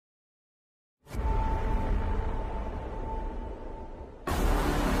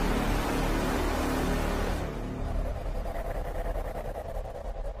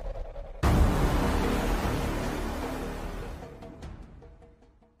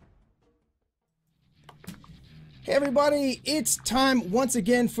Hey everybody, it's time once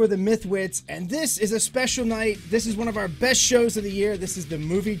again for the MythWits, and this is a special night. This is one of our best shows of the year. This is the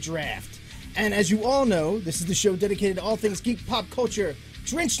movie draft. And as you all know, this is the show dedicated to all things geek pop culture,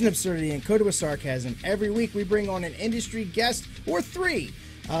 drenched in absurdity and coated with sarcasm. Every week we bring on an industry guest, or three,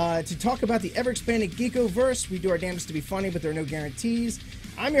 to talk about the ever-expanding Geeko-verse. We do our damnedest to be funny, but there are no guarantees.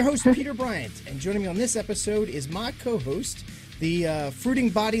 I'm your host, Peter Bryant, and joining me on this episode is my co-host, the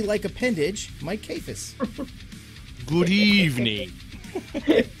fruiting body-like appendage, Mike Kafis. Good evening.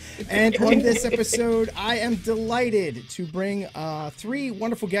 And on this episode, I am delighted to bring three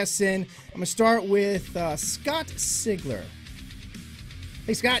wonderful guests in. I'm going to start with Scott Sigler.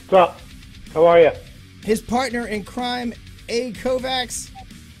 Hey, Scott. What's up? How are you? His partner in crime, A. Kovacs.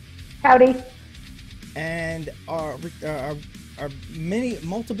 Howdy. And our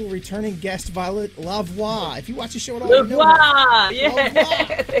multiple returning guest, Violet Lavoie. If you watch the show at all, you know Lavoie! Yeah!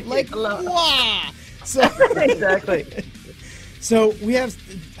 Lavoie. Like Lavoie! So, exactly. So we have,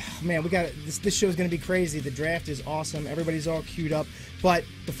 man, we got this show is going to be crazy. The draft is awesome. Everybody's all queued up. But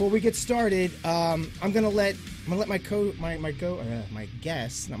before we get started, I'm gonna let my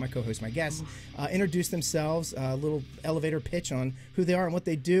guests, not my co-host, my guests, introduce themselves. A little elevator pitch on who they are and what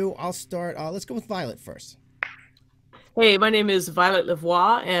they do. I'll start. Let's go with Violet first. Hey, my name is Violet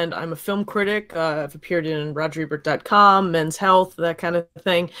Lavoie, and I'm a film critic. I've appeared in RogerEbert.com, Men's Health, that kind of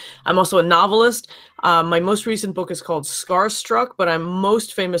thing. I'm also a novelist. My most recent book is called Scarstruck, but I'm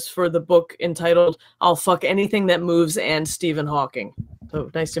most famous for the book entitled I'll Fuck Anything That Moves and Stephen Hawking. So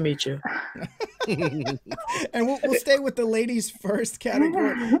nice to meet you. And we'll stay with the ladies first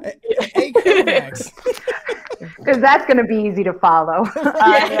category. Hey, Kovacs. Because that's going to be easy to follow.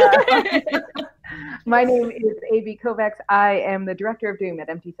 My name is A.B. Kovacs. I am the director of Doom at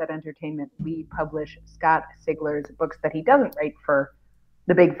Empty Set Entertainment. We publish Scott Sigler's books that he doesn't write for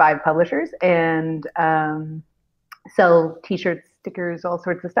the big five publishers, and sell t-shirts, stickers, all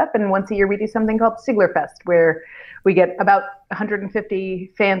sorts of stuff. And once a year we do something called Sigler Fest, where we get about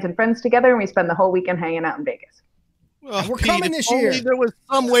 150 fans and friends together, and we spend the whole weekend hanging out in Vegas. Oh, We're Pete, coming this year. There was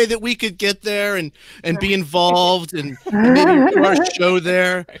some way that we could get there and be involved and maybe do our show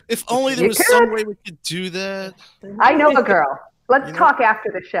there. If only there was some way we could do that. I know a girl. Let's talk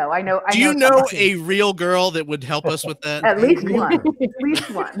after the show. I know. Do you know a real girl that would help us with that? At least one. At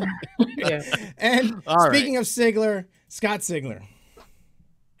least one. Yeah. And speaking of Sigler, Scott Sigler.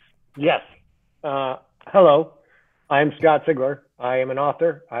 Yes. Hello. I'm Scott Sigler. I am an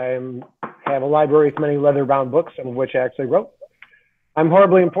author. Have a library with many leather-bound books, some of which I actually wrote. I'm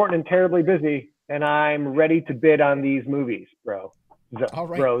horribly important and terribly busy, and I'm ready to bid on these movies, bro. All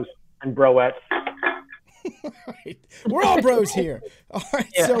right. Bros and broettes. All right. We're all bros here. All right.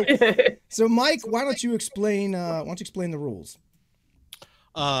 Yeah. So Mike, why don't you explain the rules?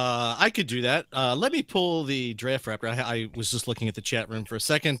 I could do that. Let me pull the draft wrapper. I was just looking at the chat room for a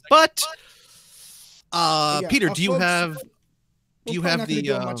second, but Peter, do you have? Do you have the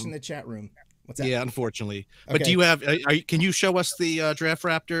much in the chat room? What's that? Yeah, unfortunately. Okay. But do you have? Can you show us the draft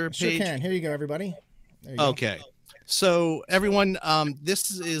raptor page? Sure can. Here you go, everybody. There you go. Okay. So everyone,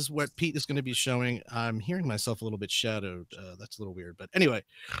 this is what Pete is going to be showing. I'm hearing myself a little bit shadowed. That's a little weird, but anyway,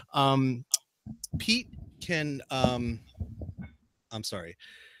 Pete can. I'm sorry.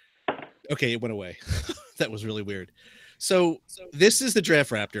 Okay, it went away. That was really weird. So this is the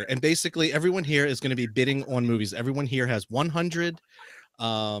draft raptor, and basically everyone here is going to be bidding on movies. Everyone here has 100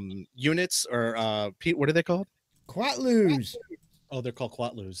 units, or Pete, what are they called? Quatloos. Oh, they're called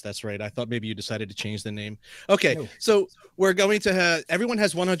Quatloos. That's right. I thought maybe you decided to change the name. Okay, No. So we're going to have, everyone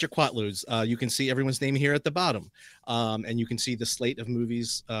has 100 Quatloos. You can see everyone's name here at the bottom, and you can see the slate of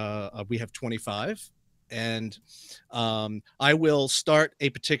movies. We have 25. And I will start a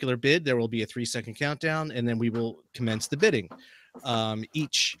particular bid. There will be a 3-second countdown, and then we will commence the bidding.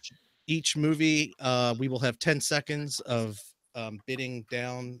 Each movie, we will have 10 seconds of bidding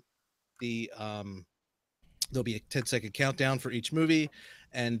down the. There'll be a 10-second countdown for each movie,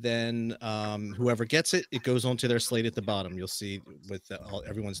 and then whoever gets it, it goes on to their slate at the bottom. You'll see with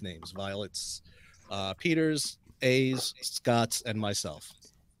everyone's names: Violet's, Peter's, A's, Scott's, and myself.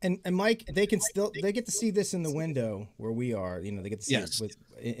 And Mike, they get to see this in the window where we are. You know, they get to see it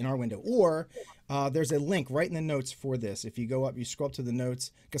in our window. Or there's a link right in the notes for this. If you go up, you scroll up to the notes,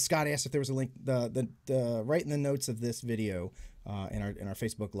 because Scott asked if there was a link. The right in the notes of this video in our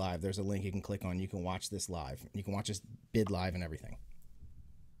Facebook Live, there's a link you can click on. You can watch this live. You can watch us bid live and everything.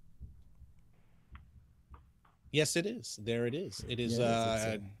 Yes, it is. There it is. It is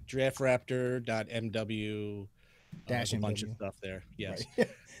draftraptor.mw. Dash a bunch of stuff there. Yes. Right.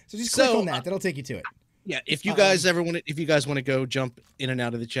 So just click on that. That'll take you to it. Yeah, if you guys want to go jump in and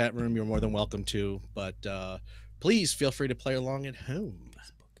out of the chat room, you're more than welcome to. But please feel free to play along at home.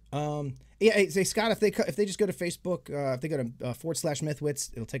 Yeah, hey, say Scott, if they just go to Facebook, if they go to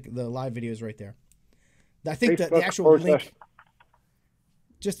 /MythWits, it'll take the live videos right there. I think the actual link,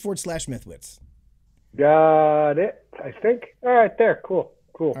 just /MythWits. Got it. I think. All right, there. Cool.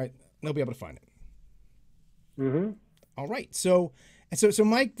 All right, they'll be able to find it. Mm-hmm. All right, so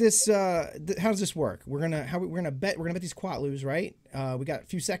Mike, this how does this work? We're gonna bet these Quatloos, right? We got a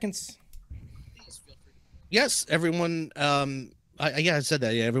few seconds. Yes, everyone. I said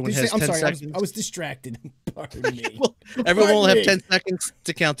that. Yeah, everyone has 10 seconds. I was distracted. Pardon me. Well, everyone will have 10 seconds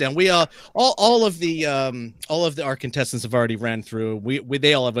to count down. We all of our contestants have already ran through.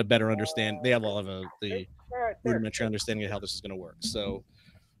 They all have a better understanding. They all have the rudimentary understanding of how this is going to work. So,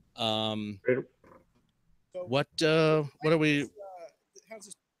 what are we?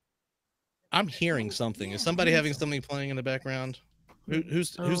 I'm hearing something. Is somebody having something playing in the background?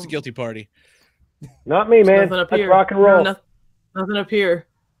 Who's the guilty party? Not me, man. That's rock and roll. Nothing up here.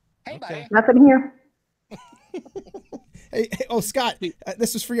 Hey, buddy. Nothing here. Hey, Scott,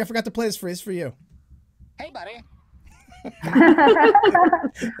 this was for you. I forgot to play this for you. It's for you. Hey, buddy.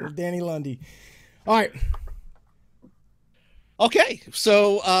 Danny Lundy. All right. Okay,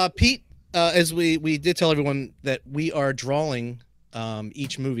 so Pete, as we did tell everyone that we are drawing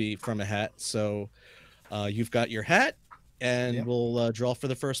each movie from a hat. So you've got your hat, and we'll draw for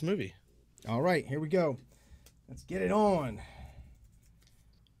the first movie. All right, here we go. Let's get it on.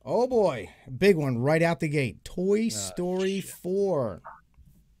 Oh boy, big one right out the gate. Toy Story 4.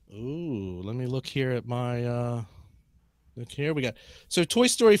 Ooh, let me look here at my look here. We got Toy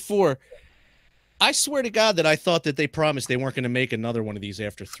Story 4. I swear to God that I thought that they promised they weren't going to make another one of these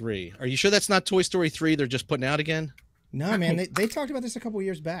after 3. Are you sure that's not Toy Story 3 they're just putting out again? No, man, they talked about this a couple of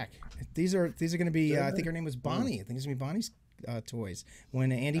years back. These are going to be I think her name was Bonnie. I think it's going to be Bonnie's toys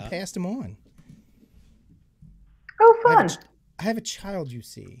when Andy passed them on. Oh, fun. I have a child, you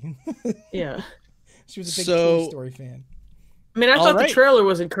see. Yeah. She was a big Toy Story fan. I mean, I thought the trailer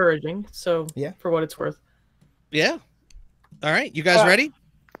was encouraging, so yeah, for what it's worth. Yeah. All right, you guys ready?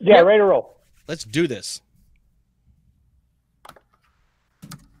 Yeah, ready to roll. Let's do this.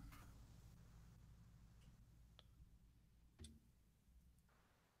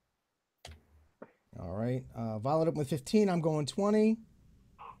 All right. Violet up with 15. I'm going 20.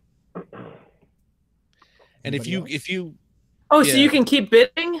 And if you Oh, so you can keep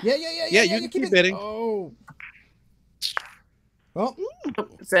bidding? Yeah, you can keep bidding. Oh. Well,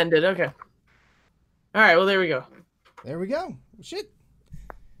 it's ended. Okay. All right. Well, there we go. There we go. Shit.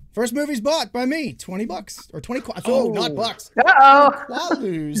 First movie's bought by me. $20 or 20. Oh, not bucks.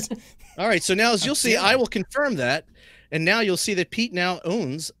 Uh-oh. All right. So now, as you'll see, I will confirm that, and now you'll see that Pete now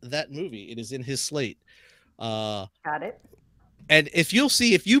owns that movie. It is in his slate. Got it. And if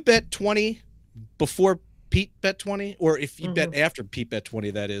you bet 20 before Pete bet 20, or if you bet after Pete bet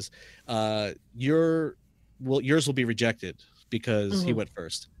 20, that is, yours will be rejected because he went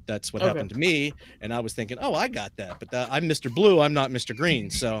first. That's what happened to me, and I was thinking, oh, I got that, but I'm Mr. Blue, I'm not Mr. Green,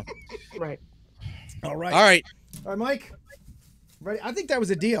 so. Right. All right. All right. All right, Mike. Ready? I think that was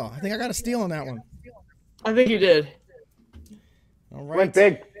a deal. I think I got a steal on that one. I think you did. All right. Went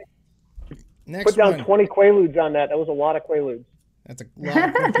big. Next Put down one. 20 Quaaludes on that. That was a lot of Quaaludes. That's a lot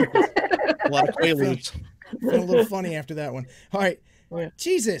of Quaaludes. A lot of Quaaludes. A little funny after that one. All right.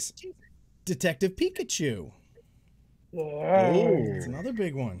 Jesus. Detective Pikachu. It's another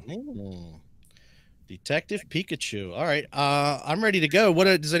big one. Detective Pikachu. All right. I'm ready to go.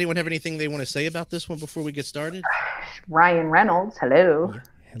 Does anyone have anything they want to say about this one before we get started? Ryan Reynolds. Hello.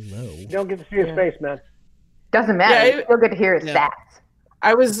 Hello. You don't get to see his face, man. Doesn't matter. Yeah, It's still good to hear his stats.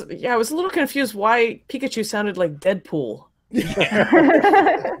 I was a little confused why Pikachu sounded like Deadpool.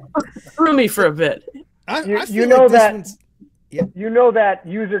 Threw me for a bit. You know that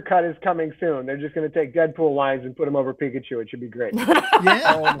user cut is coming soon. They're just going to take Deadpool lines and put them over Pikachu. It should be great.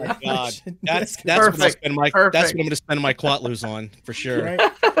 Yeah. Oh my God. That's what I'm going to spend my Quatloos on for sure. Right.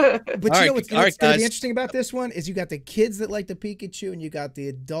 But you know what's going to be interesting about this one is you got the kids that like the Pikachu and you got the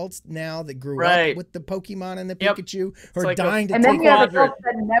adults now that grew up with the Pokemon and the Pikachu who are dying to take over. And then you have adults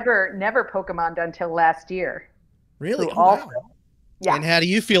that never Pokemoned until last year. Really? Oh, wow. Yeah. And how do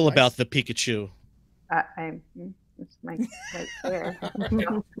you feel about the Pikachu? It's my right there.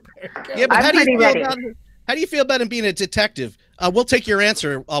 Yeah, but how do you feel about him being a detective? We'll take your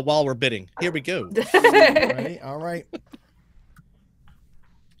answer while we're bidding. Here we go. All right.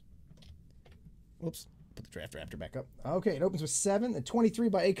 Whoops. Put the draft drafter back up. Okay, it opens with 7 and 23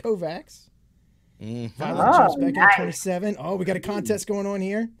 by A. Kovacs. Violet jumps back in 27. Oh, we got a contest going on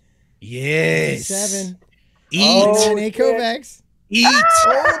here. Yes. 7. Eat. And A. Kovacs. Eat.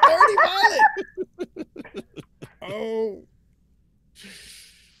 Oh, 30 Violet. Oh.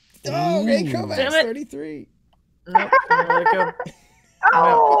 Oh, hey, Kovacs, Damn it. 33. Nope, let it go.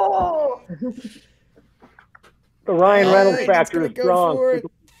 Oh, The Ryan All Reynolds right, factor it's is gonna go strong. for it.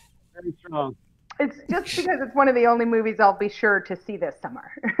 Very strong. it's just because it's one of the only movies I'll be sure to see this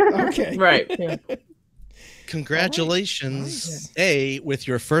summer. Okay. Right. Yeah. Congratulations, Nice. A, with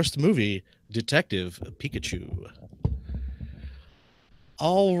your first movie, Detective Pikachu.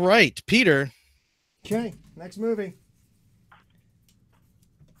 All right, Peter. Okay, next movie.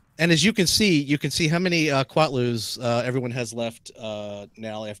 And as you can see how many Quatloos everyone has left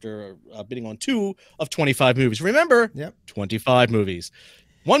now after bidding on 2 of 25 movies. Remember, Yep. 25 movies.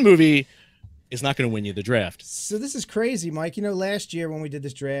 One movie is not going to win you the draft. So this is crazy, Mike. You know, last year when we did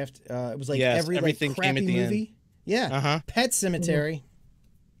this draft, it was like Yes, every everything came crappy at the end. movie. Yeah. Uh-huh. Pet Cemetery.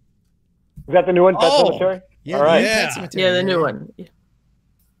 Is that the new one, Pet Oh. Cemetery? Yeah, All the right. new Yeah. Pet Cemetery. Yeah, the new one.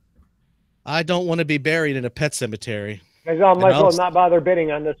 I don't want to be buried in a pet cemetery. Guys, I might as I'll- well not bother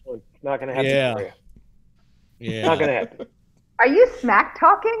bidding on this one. It's not going to happen Yeah. for you. Yeah. Not going to happen. Are you smack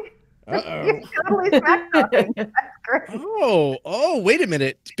talking? Uh-oh. You're totally smack talking. That's great. Oh, wait a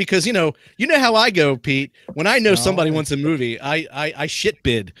minute. Because you know how I go, Pete. When I know somebody Oh. wants a movie, I shit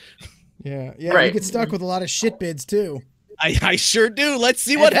bid. Yeah, you Right. get stuck with a lot of shit bids too. I sure do. Let's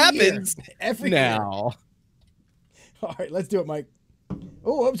see what Every year. happens Every year. now. All right, let's do it, Mike.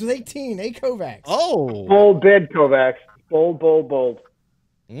 Oh, up to 18. A Kovacs. Oh. Bold bid, Kovacs. Bold, bold, bold.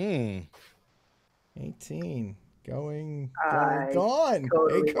 Mm. 18. Gone.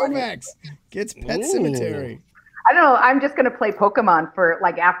 totally A Kovacs gets Pet Ooh. Cemetery. I don't know. I'm just going to play Pokemon for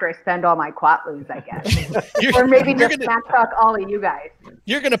like after I spend all my Quatloos, I guess. You're, Or maybe you're just gonna, smack talk all of you guys.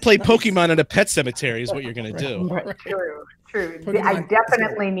 you're gonna play Pokemon in a pet cemetery is what you're gonna do. Right. True, true. Pokemon. I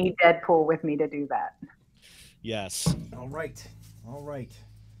definitely need Deadpool with me to do that. Yes. All right. All right.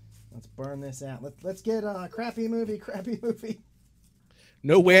 Let's burn this out. Let's get a crappy movie.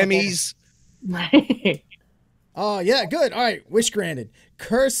 No whammies. Right. Oh, yeah, good. All right. Wish granted.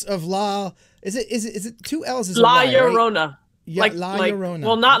 Curse of La. Is it 2 L's? Is a La Y, right? Llorona. Yeah, La Llorona.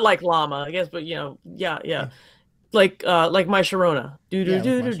 Well, not like llama, I guess, but you know, yeah. Like my Sharona. Do do Yeah,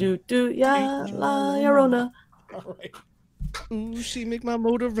 do like my do do do. Yeah, La Llorona. All right. Ooh, she make my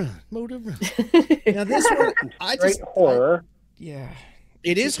motor run. Now this one, Great horror. yeah,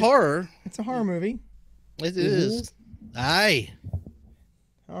 It is horror. it's a horror movie. It is. Aye.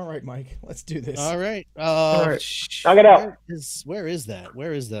 All right, Mike, let's do this. All right. right. Knock it out. Where is that?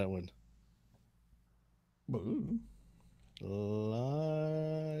 Where is that one? Ooh.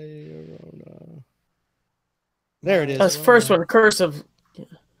 La Llorona. There it is. That's first one, Curse of.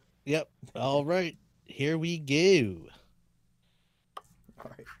 Yep. All right. Here we go. All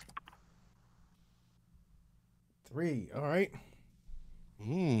right. 3. All right.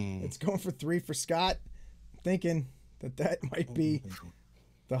 It's going for 3 for Scott. I'm thinking that might be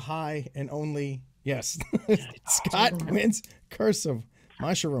the high and only. Yes. Scott wins Curse of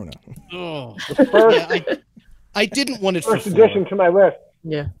My Sharona. Oh. First, Yeah, I didn't want it for first 4. addition to my list.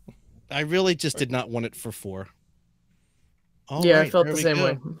 Yeah. I really just did not want it for 4. All Yeah, I right, felt there the we same go.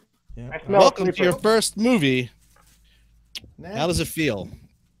 way. Yeah. I smell Welcome to sleeper. your first movie. Now, How does it feel?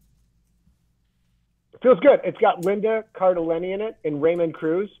 It feels good. It's got Linda Cardellini in it and Raymond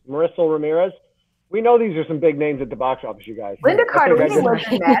Cruz, Marissa Ramirez. We know these are some big names at the box office, you guys. Linda I think I Cardellini can- was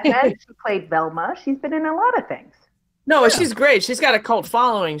in Mad Men. She played Velma. She's been in a lot of things. No, she's great. She's got a cult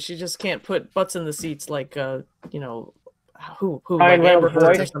following. She just can't put butts in the seats like you know, who Ryan like Amber Reynolds'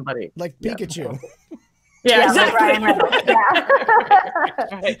 Heard or voice. somebody. like Pikachu. Yeah, like exactly. Ryan Reynolds.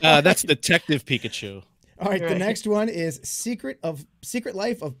 Yeah. That's Detective Pikachu. All right, the Right. next one is Secret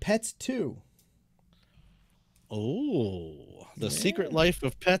Life of Pets 2. Oh, The Secret Life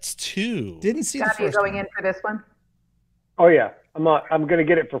of Pets 2. Didn't see Scott, the are you first going one. in for this one? Oh yeah, I'm gonna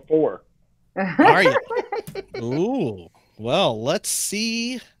get it for 4. Are you? Ooh. Well, let's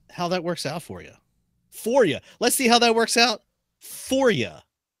see how that works out for you. Let's see how that works out for you.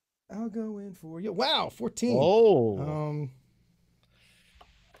 I'll go in for you. Wow, 14. Oh.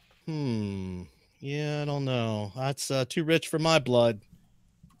 Yeah, I don't know. That's too rich for my blood.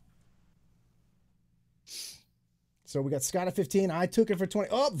 So we got Scott at 15. I took it for 20.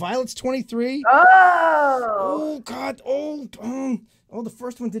 Oh, Violet's 23. Oh. Oh, God. Oh, the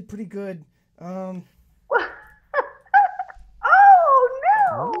first one did pretty good. Oh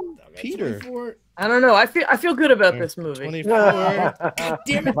no. Peter. 24. I don't know. I feel good about this movie. 24.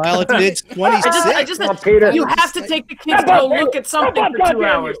 Damn it. Violet did 26. I just Come on, Peter. you have to take the kids to go look at something for 2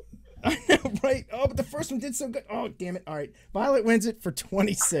 hours. I know, right? Oh, but the first one did so good. Oh, damn it. All right. Violet wins it for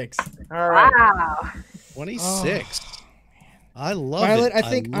 26. All right. Wow. 26. I love Violet, it. I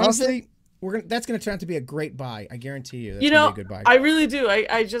think, love honestly, That's gonna turn out to be a great buy. I guarantee you. That's You gonna know, be a good buy. I really do.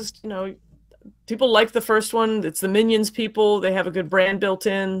 I just, people like the first one. It's the Minions people. They have a good brand built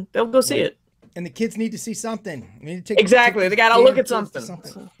in. They'll go see it. And the kids need to see something. We need to take, Exactly. They got to look at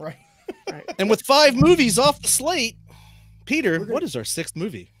something. Right. Right. And with 5 movies off the slate, Peter, what is our 6th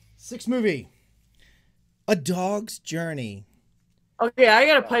movie? 6th movie. A Dog's Journey. Okay, I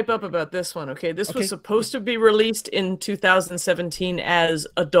got to pipe up about this one. Okay, this was supposed to be released in 2017 as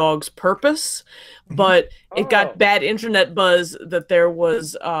A Dog's Purpose, but it got bad internet buzz that there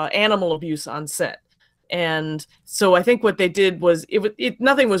was animal abuse on set. And so I think what they did was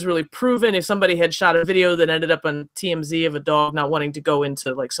nothing was really proven. If somebody had shot a video that ended up on TMZ of a dog not wanting to go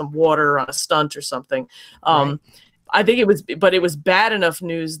into like some water on a stunt or something, I think it was bad enough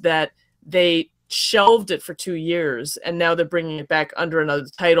news that they shelved it for 2 years, and now they're bringing it back under another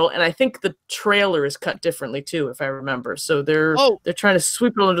title. And I think the trailer is cut differently too, if I remember. So they're trying to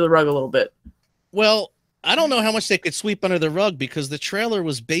sweep it under the rug a little bit. Well, I don't know how much they could sweep under the rug because the trailer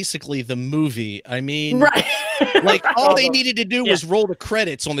was basically the movie. I mean, like all they needed to do was roll the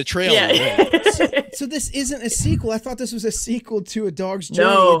credits on the trailer. Yeah. So this isn't a sequel. I thought this was a sequel to A Dog's Journey.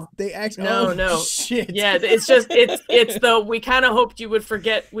 No. They actually No. Shit. Yeah, it's the we kind of hoped you would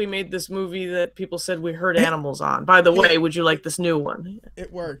forget we made this movie that people said we hurt animals on. By the way, would you like this new one?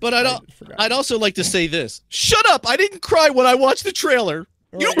 It worked. But I'd also like to say this. Shut up. I didn't cry when I watched the trailer.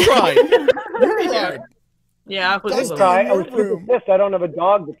 You cried. You cried. Yeah, I was I was super pissed. I don't have a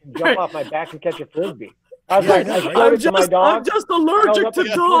dog that can jump off my back and catch a frisbee. I was like, I showed it to my dog. I'm just allergic to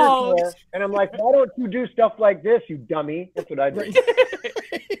dogs. And I'm like, why don't you do stuff like this, you dummy? That's what I do.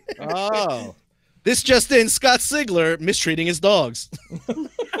 Oh. This just in, Scott Sigler mistreating his dogs. I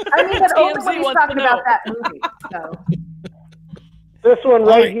mean, but only when he's talking about that movie. So. This one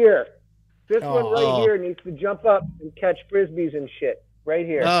right here. This one right here needs to jump up and catch frisbees and shit. Right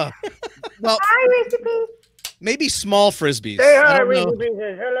here. Well, hi, Recipe. Maybe small frisbees. Say hi, Recipe.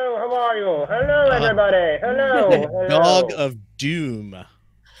 Hello, how are you? Hello, everybody. Hello. Dog of Doom.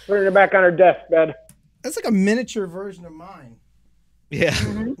 Put it back on her deathbed. That's like a miniature version of mine. Yeah.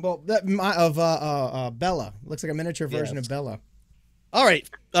 Well, of Bella. Looks like a miniature version of Bella. All right.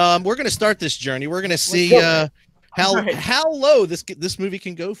 We're going to start this journey. We're going to see how low this movie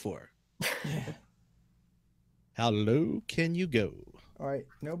can go for. How low can you go? All right,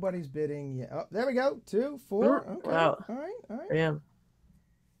 nobody's bidding yet. Oh, there we go. 2, 4. Okay. Wow. All right. Yeah.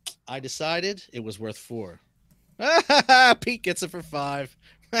 I decided it was worth 4. Pete gets it for 5.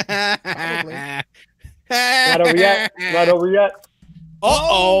 Probably. Not over yet. Not over yet.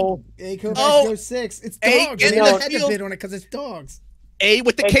 Uh-oh. A Kovacs goes 6. It's dogs. They had to bid on it because it's dogs. A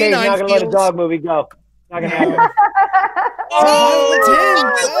with the AK's canine not gonna let a dog movie go. Not gonna happen.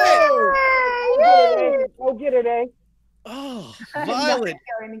 Go get it, A. Oh, Violet.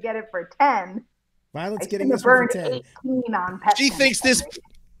 Going to get it for 10. Violet's getting this one for 10. 18 on Pet She thinks this.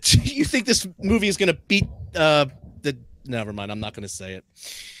 You think this movie is gonna beat the? Never mind. I'm not gonna say it.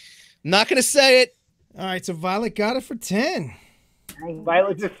 Not gonna say it. All right, so Violet got it for 10.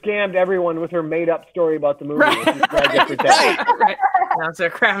 Violet just scammed everyone with her made-up story about the movie. Right. Now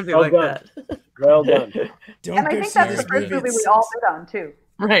they're crafty like that. Well done. Don't and I think that's the first movie we all bid on too.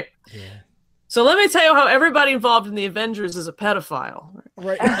 Right. Yeah. So let me tell you how everybody involved in the Avengers is a pedophile.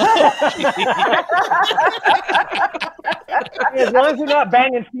 Right. As long as you're not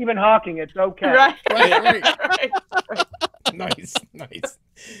banging Stephen Hawking, it's okay. Right. Nice.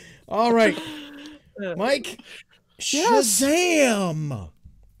 All right, Mike. Shazam!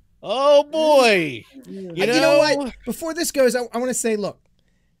 Oh boy! You know what? Before this goes, I want to say, look,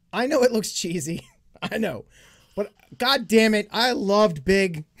 I know it looks cheesy, I know, but God damn it, I loved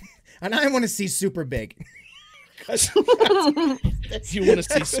Big, and I want to see Super Big. You want to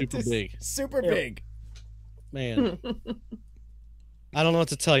see Super Big? Super Big, man. I don't know what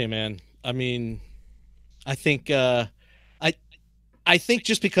to tell you, man. I mean, I think I think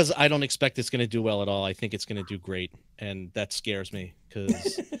just because I don't expect it's going to do well at all, I think it's going to do great, and that scares me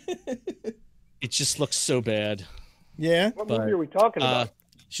because it just looks so bad. Yeah. What movie are we talking about?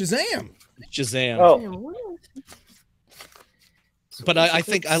 Shazam. Oh. But I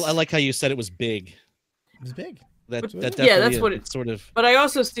think I like how you said it was big. It was big. That's what it sort of. But I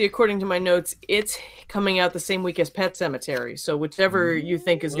also see, according to my notes, it's coming out the same week as Pet Sematary. So whichever you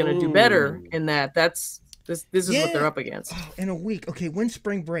think is going to do better in that, this is what they're up against. Oh, in a week. Okay, when's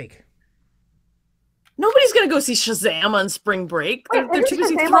spring break? Nobody's going to go see Shazam on spring break. They're too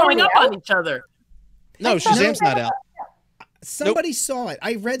busy throwing up on each other. No, Shazam's not out. Somebody saw it.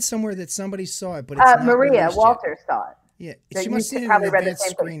 I read somewhere that somebody saw it, but it's not Maria Walter saw it. Yeah, she must have probably seen read an the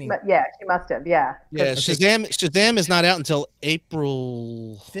same screening. Yeah, she must have. Yeah. Yeah, Shazam is not out until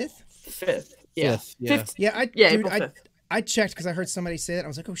April 5th. 5th. Yeah. 5th, yeah. 5th. Yeah, Yeah, dude, April 5th. I checked because I heard somebody say it. I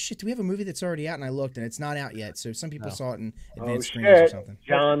was like, oh shit, do we have a movie that's already out? And I looked, and it's not out yet. So some people No. saw it in Oh advanced screenings or shit, something.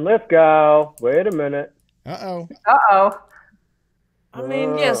 John Lithgow. Wait a minute. Uh-oh. Uh-oh. I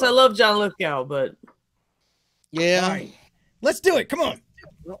mean, yes, I love John Lithgow, but Yeah. All right. Let's do it. Come on.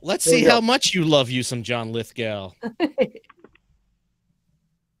 Let's There see you go. how much you love you some John Lithgow.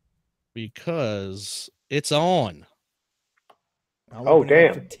 Because it's on. I'll Oh, open it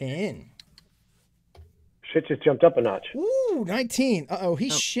up damn. for 10. Shit just jumped up a notch. Ooh, 19. Uh-oh,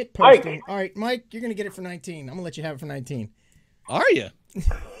 he's Oh. shit Mike. posting. All right, Mike, you're going to get it for 19. I'm going to let you have it for 19. Are you?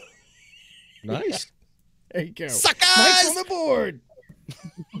 Nice. There you go. Suckers! Mike's on the board.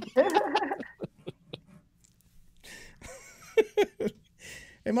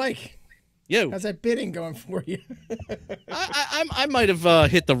 Hey, Mike, Yo, how's that bidding going for you? I might have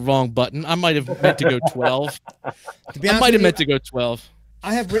hit the wrong button. I might have meant to go 12. To be I honest might with have you, meant to go 12.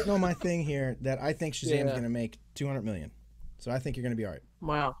 I have written on my thing here that I think Shazam's Yeah. going to make 200 million. So I think you're going to be all right.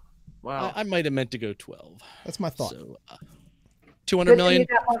 wow. Wow. I might have meant to go 12. That's my thought. So, Good 200 thing million? you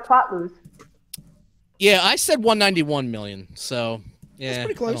got more plot loose. Yeah, I said 191 million. So, yeah,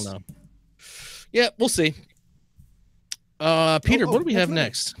 pretty close. I don't know. Yeah, we'll see. Peter, Oh, what do we have movie.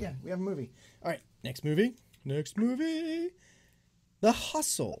 next? Yeah, we have a movie. All right, next movie. Next movie. The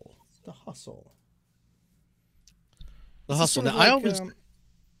Hustle. The Hustle. The This is Hustle. sort Now, of I like, always.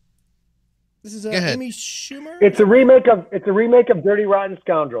 this is ahead. Amy Schumer. It's a remake of Dirty Rotten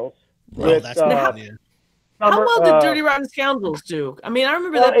Scoundrels. Oh, with, that's uh, yeah. How Summer- well did Dirty Rotten Scoundrels do? I mean, I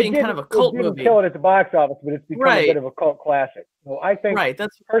remember well, that being it kind of a cult it didn't movie. kill it at the box office, but it's become a Right. bit of a cult classic. So I think, Right.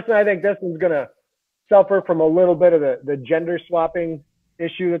 That's personally, I think this one's going to suffer from a little bit of the gender swapping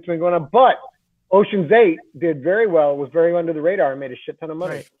issue that's been going on. But Ocean's 8 did very well, was very under the radar, and made a shit ton of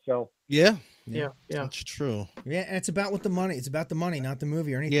money. Right. So Yeah, yeah. that's true. Yeah, and it's about what the money. It's about the money, not the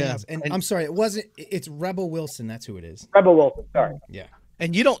movie or anything Yeah, else. And and- I'm sorry, it wasn't. It's Rebel Wilson. That's who it is. Rebel Wilson, sorry. Yeah,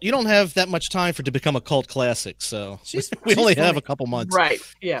 And you don't have that much time for it to become a cult classic. So She's- we she's only have funny. a couple months. Right.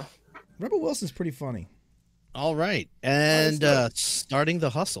 Yeah. Rebel Wilson's pretty funny. All right, and starting the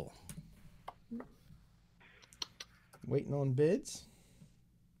hustle. Waiting on bids.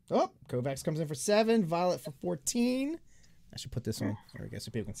 Oh, Kovacs comes in for 7. Violet for 14. I should put this on. There we go,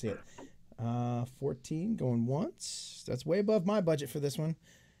 so people can see it. 14 going once. That's way above my budget for this one.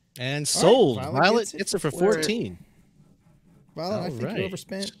 And sold. Violet Violet gets it gets it for for 14. Violet, I All think right. you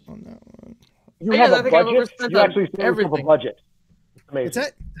overspent on that one. You Yeah, have I a think I've budget? overspent You on actually still have a everything. budget. It's amazing. What's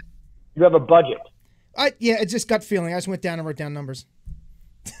that? You have a budget. Yeah, it just gut feeling. I just went down and wrote down numbers.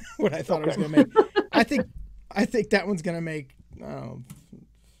 What I thought it was going to make. I think that one's going to make 5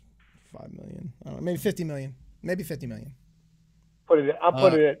 million. I don't know, maybe 50 million. Maybe 50 million. I'll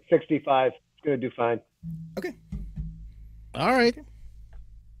put it at 65. It's going to do fine. Okay. All right.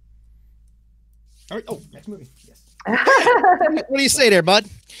 All right. Oh, next movie. Yes. What do you say there, bud?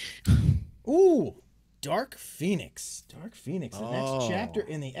 Ooh, Dark Phoenix. Dark Phoenix. The next Oh. chapter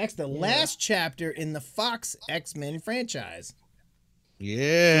in the last chapter in the Fox X-Men franchise.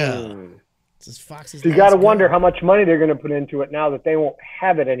 Yeah. This is Fox's. So you last got to go. wonder how much money they're going to put into it now that they won't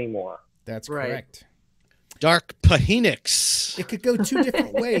have it anymore. That's Right. correct. Dark Phoenix. It could go two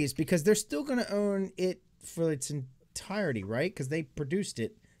different ways because they're still going to own it for its entirety, right? Because they produced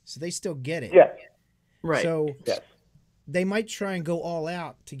it, so they still get it. Yes. Right. So Yes. they might try and go all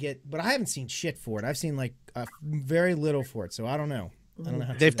out to get, but I haven't seen shit for it. I've seen like very little for it, so I don't know. I don't know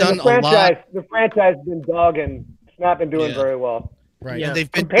how They've true that done The is. a lot. franchise, the franchise has been dogging. It's not been doing Yeah. very well. Right. Yeah. And they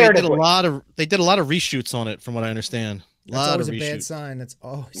did a Comparatively. lot of reshoots on it, from what I understand. A That's lot always of a bad reshoots. sign. That's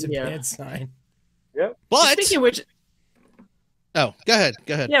always a Yeah. bad sign. Yep. But Speaking of which, oh, go ahead.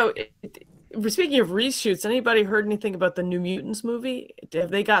 speaking of reshoots, anybody heard anything about the New Mutants movie? Have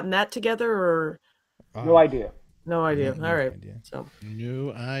they gotten that together or No idea. no idea? no All right. idea. So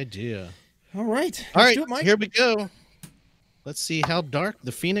New idea. All right. All Let's right, do it, Mike. here we go. Let's see how dark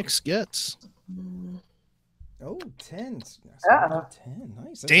the Phoenix gets. Oh, 10. Uh-oh. 10.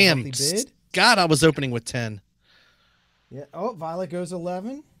 Nice. That's a Damn. healthy bid. God, I was opening with 10. Yeah. Oh, Violet goes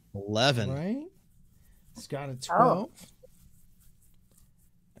 11. 11. Right. Scott at 12.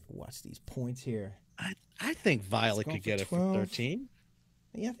 Watch these points here. I think Violet Let's could go get it for for 12. 13.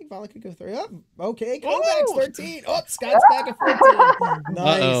 Yeah, I think Violet could go 3. Oh, okay. Oh! Kovacs 13. Oh, Scott's back at 14.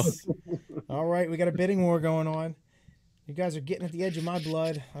 Nice. All right. We got a bidding war going on. You guys are getting at the edge of my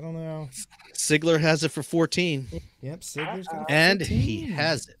blood. I don't know. Sigler has it for 14. Yep. Sigler's got And 14. he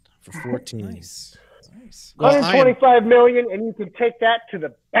has it for 14. Nice. Nice. Well, I am 125 million, and you can take that to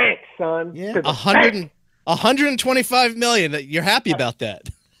the bank, son. Yeah. To the 125 million. You're happy about that.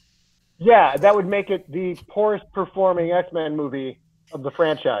 Yeah, that would make it the poorest performing X-Men movie of the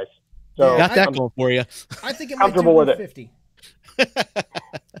franchise. So Got that I'm going for you. I think it might do comfortable with it. 50.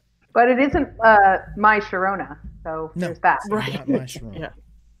 But it isn't my Sharona, so No. there's that. Right. Not my Sharona.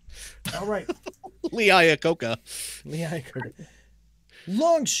 Yeah. All right. Lee Iacocca. Lee Iacocca.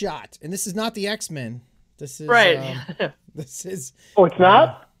 Long Shot, and this is not the X-Men. This is Right. this is Oh, it's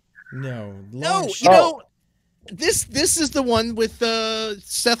not? no. No, Long you Shot. know, this is the one with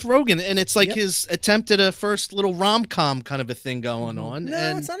Seth Rogen, and it's like Yep. his attempt at a first little rom-com kind of a thing going on. No,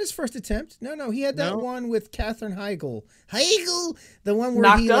 and it's not his first attempt. No, he had that No? one with Katherine Heigl. the one where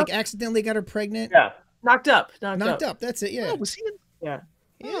Knocked he Up? like accidentally got her pregnant. Yeah. Knocked up. Knocked up. That's it. Yeah. Oh, was he in- Yeah.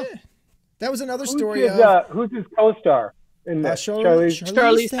 Yeah. That was another Who's story his, of who's his co-star in that? Charlize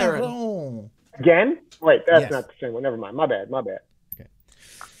Charlize Theron. Theron. Again? Wait, that's Yes. not the same one. Never mind. My bad. Okay.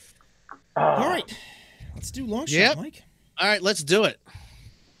 All right. Let's do Long Shot, Yep. Mike. All right, let's do it.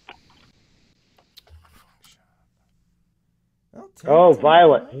 Oh,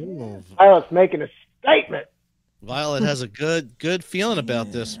 Violet. Ooh, Violet's making a statement. Violet has a good feeling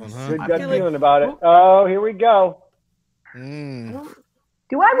about this one, huh? Good I gut feel like- feeling about it. Oh, here we go. Mm.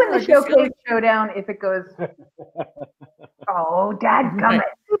 Do I win I the just feel showcase like- showdown if it goes? Oh, dadgummit.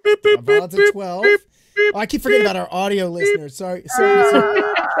 Violet's at 12. Oh, I keep forgetting about our audio listeners. Sorry.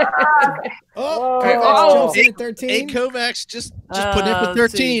 Oh, Okay, Kovacs jumps in at 13. Hey, Kovacs, just putting it for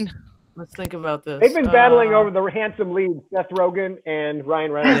let's see. 13. Let's think about this. They've been battling over the handsome lead, Seth Rogen and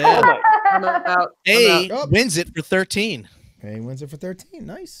Ryan Reynolds. Yeah. all night. I'm out. A out. wins it for 13. Hey, wins it for 13.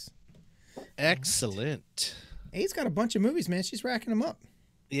 Nice. Excellent. A's got a bunch of movies, man. She's racking them up.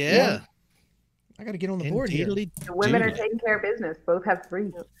 Yeah. I got to get on the board here. Indeedly The women are do. taking care of business. Both have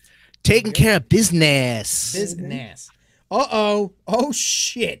 3. Taking care of business. Business. Uh-oh. Oh,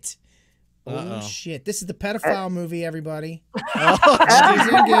 shit. Oh, Uh-oh. shit. This is the pedophile movie, everybody. Oh, She's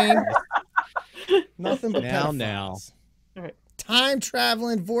in game. Nothing but Now, pedophiles. now. All right.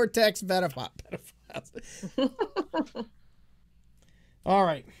 Time-traveling vortex pedophiles. All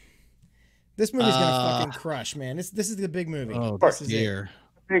right. This movie's going to fucking crush, man. This is the big movie. Oh, this is it. dear.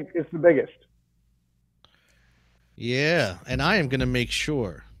 It's the biggest. Yeah, and I am going to make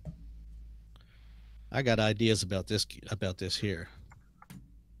sure. I got ideas about this here.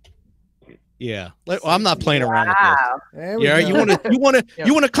 Yeah, I'm not playing around with Wow. There this. we Yeah, go. you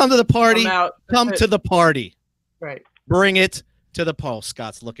want to come to the party? I'm out. Come to the party. Right. Bring it to the pole.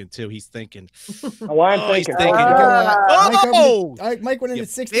 Scott's looking too. He's thinking. Oh, I'm Oh, he's thinking. thinking. Mike, Oh! Mike went in You at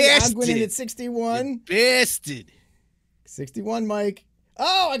 60. I'm going in bastard. at 61. Bastard. 61, Mike.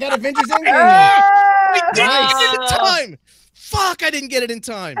 Oh, I got Avengers Endgame. I didn't Nice. get it in time. Fuck, I didn't get it in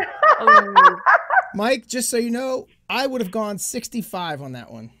time. Oh, Mike, just so you know, I would have gone 65 on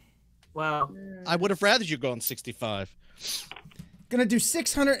that one. wow. I would have rather you go on 65. Gonna do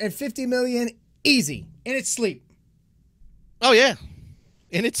 650 million easy in its sleep. Oh yeah,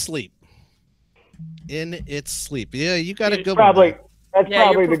 in its sleep. In its sleep. Yeah, you got to It's go. probably that's Yeah,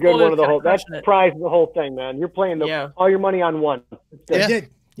 probably your the good one of the portfolio's whole. That's crushing the it. prize of the whole thing, man. You're playing Yeah. all your money on one. It's good. Yeah. I did.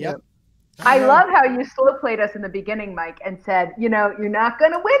 Yep. I love how you slow played us in the beginning, Mike, and said, you know, you're not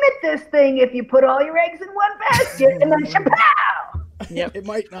going to win at this thing if you put all your eggs in one basket, and then shapow! Yep. It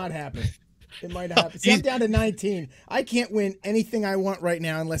might not happen. It might happen. See, I'm down to 19. I can't win anything I want right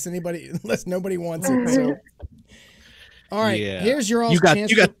now unless nobody wants it. So, all right, Yeah. here's your You got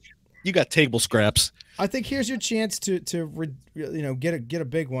chance. you got table scraps. I think here's your chance to get a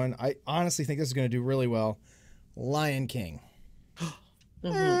big one. I honestly think this is going to do really well. Lion King.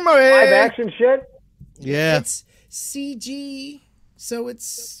 Live action shit. Yeah. It's CG, so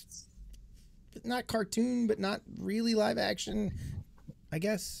it's not cartoon, but not really live action. I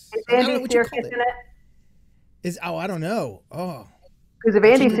guess. Is I don't know Andy what you Serkis call in it? I don't know. Oh, Because if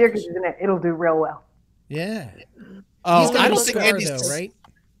Andy Serkis is in it, it'll do real well. yeah. Oh, He's got I a don't think star, Andy's though, right?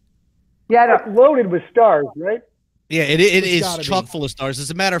 Yeah, I It's don't. loaded with stars, right? Yeah, it It's is gotta chock be. full of stars.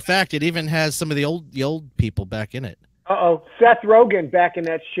 As a matter of fact, it even has some of the old people back in it. Uh-oh. Seth Rogen back in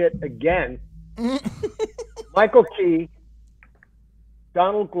that shit again. Michael Key,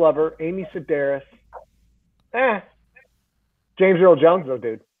 Donald Glover, Amy Sedaris. James Earl Jones, though,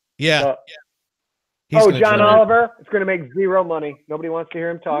 dude. Yeah. Oh, gonna John drive. Oliver. It's going to make zero money. Nobody wants to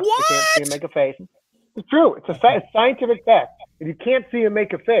hear him talk. They can't see him make a face. It's true. It's a scientific fact. If you can't see him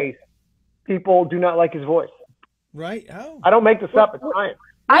make a face, people do not like his voice. Right? Oh. I don't make this up. It's science.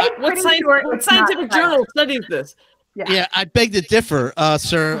 I'm What, pretty sure what it's not scientific science. journal studies this? Yeah, I beg to differ,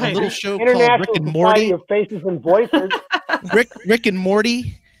 sir. Right. A little show called International Rick and Society Morty. of Faces and Voices. Rick and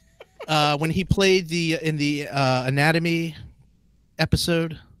Morty. When he played in the Anatomy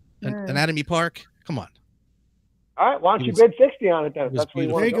episode, Anatomy Park. Come on. All right, why don't you was- bid 60 on it then? was That's what you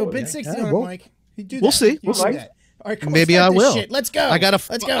beautiful. want There to you go. go Bid with. 60 Yeah, on it, we'll- Mike. You do we'll that. see. You We'll do see. that. All right, come on, Maybe start I this will. shit. Let's go.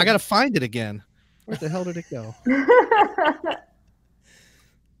 Let's go. I gotta find it again. Where the hell did it go?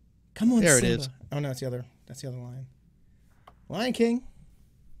 Come on, There it Simba. is. Oh no, that's the other line. Lion King.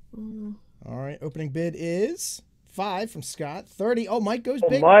 All right, opening bid is 5 from Scott. 30. Oh, Mike goes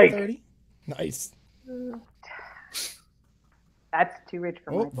big. Mike. 30. Nice. That's too rich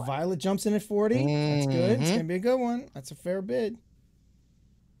for Oh, my blood. Violet jumps in at 40. That's good. It's gonna be a good one. That's a fair bid.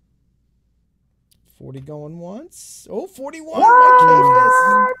 40 going once. Oh, 41. Mike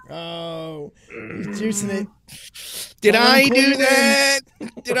Davis. Oh, he's juicing it. Did Tom I do Quinn that?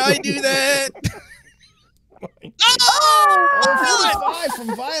 Did I do that? Oh, 45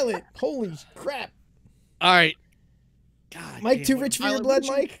 from Violet. Holy crap. All right. God, Mike, damn, too what- rich for your Violet, blood, would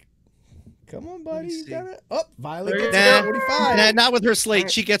you- Mike? Come on, buddy. You see. got it. Oh, Violet There gets you it at go. 45. Nah, not with her slate.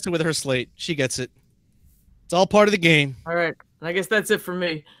 She gets it with her slate. She gets it. It's all part of the game. All right. I guess that's it for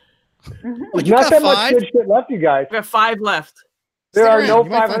me. Well, you Not got that much 5? good shit left, you guys. I've got 5 left. There Stick are around. no You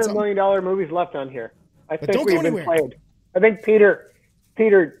might find $500 million movies left on here. I But think don't go we've been anywhere. played. I think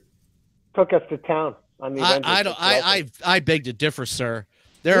Peter took us to town on the Avengers. I don't. I beg to differ, sir.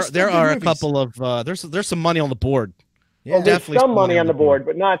 There's There still are good a movies. couple of there's some money on the board. Yeah. Well, there's definitely some some money on the board,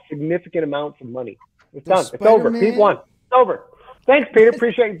 but not significant amounts of money. It's done. There's It's over. Spider-Man. Pete won. It's over. Thanks, Peter.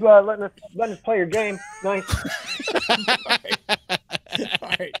 Appreciate you letting us play your game. Nice.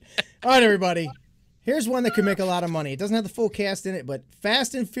 All right, everybody. Here's one that could make a lot of money. It doesn't have the full cast in it, but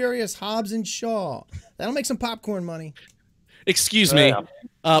Fast and Furious, Hobbs and Shaw. That'll make some popcorn money. Excuse me.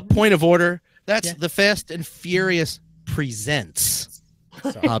 Yeah. Point of order. That's Yeah. the Fast and Furious presents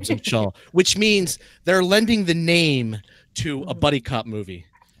Hobbs and Shaw, which means they're lending the name to a buddy cop movie,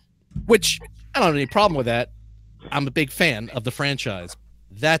 which I don't have any problem with that. I'm a big fan of the franchise.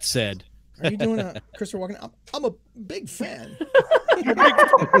 That said, Are you doing a Christopher Walken? I'm a big fan.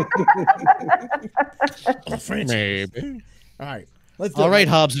 Oh, French. maybe. All right, let's do All it. right,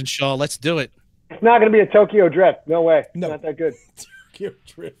 Hobbs and Shaw, let's do it. It's not going to be a Tokyo Drift. No way. No. Not that good. Tokyo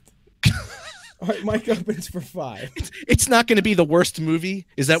Drift. All right, Mike opens for 5. It's not going to be the worst movie.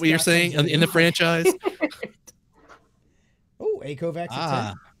 Is that what you're Scott saying comes in in the at franchise? Oh, A. Kovacs at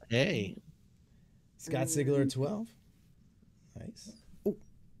 10. Hey. Scott Sigler at 12. Nice. Oh,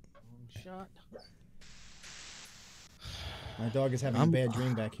 my dog is having a bad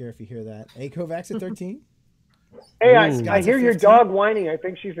dream back here if you hear that. A. Kovacs at 13. Hey, Ooh. I Scott's hear at your 15. dog whining. I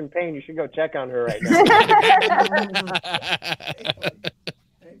think she's in pain. You should go check on her right now.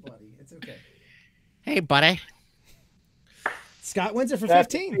 Hey, buddy. It's okay. Hey, buddy. Scott wins it for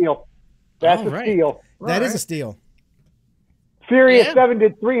That's 15. a steal. That's All a right. steal. That is a steal. Furious Yeah. 7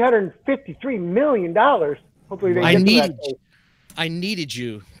 did $353 million. Hopefully they I get to needed- that place. I needed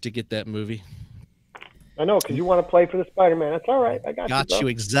you to get that movie. I know, because you want to play for the Spider-Man. That's all right. I got Got you, you bro.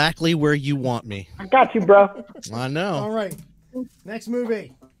 exactly where you want me. I got you, bro. I know. All right. Next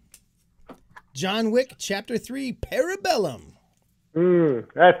movie. John Wick, Chapter 3, Parabellum.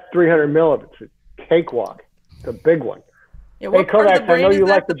 That's 300 mil if it's a cakewalk. It's a big one. Yeah, what Hey, part of Kovacs, the I brain know is you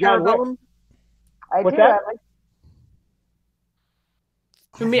that, like the John Wick. Parabellum? I What's do. that? I like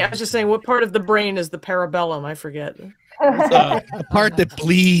For me, I was just saying, what part of the brain is the parabellum? I forget. The part that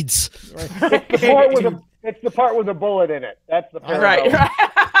bleeds. It's the part with a bullet in it. That's the part. Right.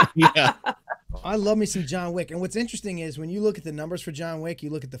 Yeah. I love me some John Wick. And what's interesting is when you look at the numbers for John Wick,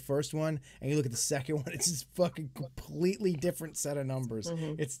 you look at the first one and you look at the second one, it's just fucking completely different set of numbers.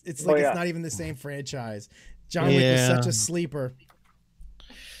 It's like yeah. it's not even the same franchise. John Wick was such a sleeper.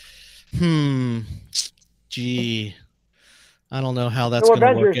 Gee. I don't know how that's So going to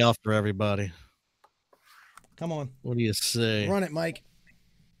work Avengers. out for everybody. Come on. What do you say? Run it, Mike.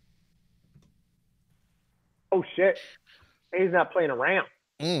 Oh shit! He's not playing around.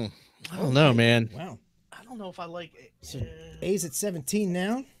 I don't know, man. Wow. I don't know if I like it. So A's at 17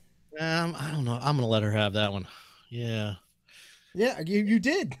 now. I don't know. I'm going to let her have that one. Yeah. Yeah, you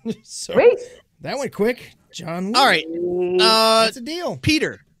did. So Wait. that went quick. John Wick. All right. That's a deal.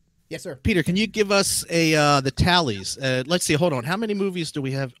 Peter. Yes, sir. Peter, can you give us the tallies? Let's see. Hold on. How many movies do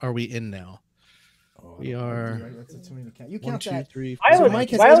we have? Are we in now? We are That's a too many to count. You 1, count 2, that. 3, So 4. Mike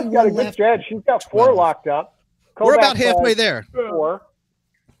has Violet's got a 81 good left. stretch. She's got 4 12. locked up. We're about Kovacs halfway has there. 4.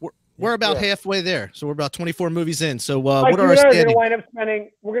 We're about halfway there. So we're about 24 movies in. So Mike, what you are our and I are going to standings? wind up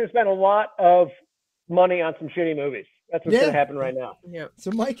spending. We're going to spend a lot of money on some shitty movies. That's what's Yeah. going to happen right now. Yep. So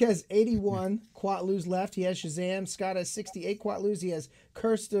Mike has 81 Quatloos left. He has Shazam. Scott has 68 Quatloos. He has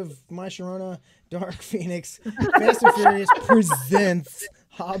Cursed of My Sharona, Dark Phoenix, Fast and Furious presents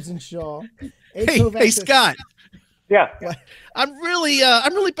Hobbs and Shaw. Hey, Scott. Yeah. I'm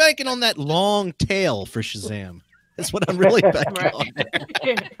really banking on that long tail for Shazam. That's what I'm really banking on.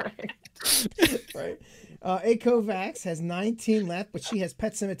 Right. A. Kovacs has 19 left, but she has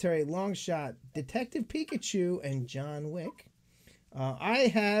Pet Sematary, Long Shot, Detective Pikachu, and John Wick. I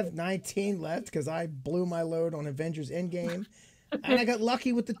have 19 left because I blew my load on Avengers Endgame. And I got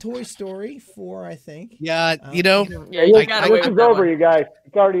lucky with the Toy Story 4, I think. Yeah, you know. Yeah, you got away This with is that over, one. you guys.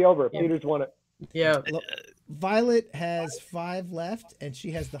 It's already over. Peter's won it. Yeah. Violet has 5 left, and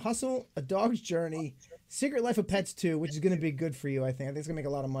she has The Hustle, A Dog's Journey, Secret Life of Pets 2, which is going to be good for you, I think. I think it's going to make a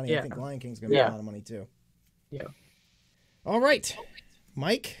lot of money. I Yeah. think Lion King's going to make a lot of money, too. Yeah. All right.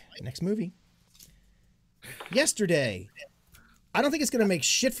 Mike, next movie. Yesterday. I don't think it's going to make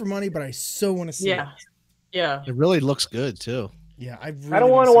shit for money, but I so want to see it. Yeah. It really looks good too. Yeah, I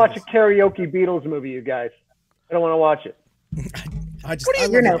don't want to watch this. a karaoke Beatles movie, you guys. I don't want to watch it. I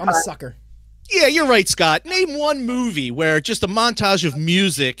love it. I'm a sucker. Yeah, you're right, Scott. Name one movie where just a montage of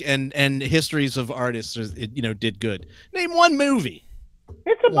music and histories of artists, did good. Name one movie.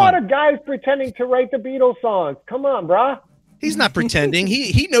 It's about a guy pretending to write the Beatles songs. Come on, brah. He's not pretending.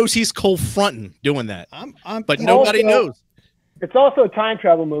 He knows he's cold fronting doing that. But you nobody know, knows. It's also a time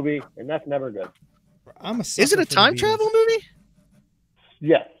travel movie, and that's never good. Is it a time travel movie?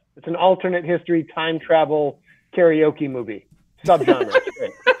 Yes, it's an alternate history time travel karaoke movie subgenre.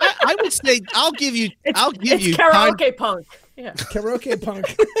 I would say I'll give you karaoke punk. Yeah. Karaoke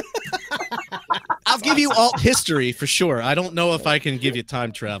punk. I'll give you alt history for sure. I don't know if I can give you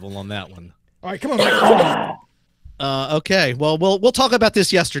time travel on that one. All right, come on, Mike. Okay. Well, we'll talk about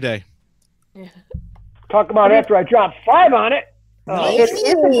this yesterday. Yeah. Talk about after I dropped 5 on it. It is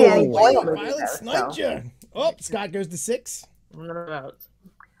a Danny Boyle movie, Violet though, sniped so. you. Oh, Scott goes to 6. What about?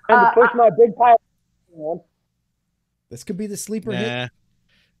 Time to push my big pile. This could be the sleeper hit. Nah.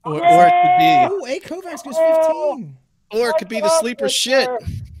 Or it could be. Oh, A. Kovacs goes 15. Or it could be the sleeper shit.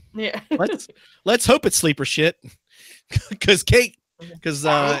 Yeah. Let's hope it's sleeper shit. Because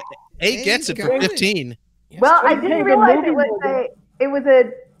A gets it for 15. Well, I didn't realize it was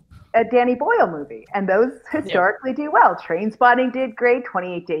a Danny Boyle movie, and those historically do well. Trainspotting did great.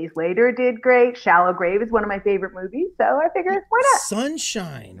 28 Days Later did great. Shallow Grave is one of my favorite movies, so I figured, why not?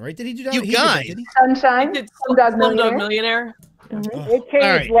 Sunshine, right? Did he do that? You He did that, guys. did he? Sunshine. He did Slumdog Slumdog Millionaire. Millionaire. AK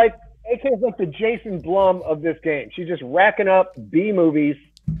is right. like the Jason Blum of this game. She's just racking up B movies.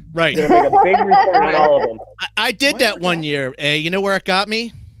 Right. Gonna make a big return on all of them. I did that one year. You know where it got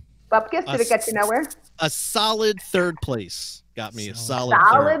me? Bupkis, did it get you nowhere? A solid 3rd place. Got me a solid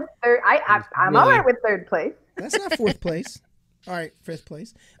Solid third. I'm all right with 3rd place. That's not 4th place. All right, 5th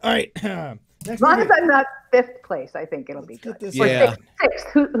place. All right. Next As long movie. as I'm not 5th place, I think it'll be Let's get good. this Or Yeah. sixth.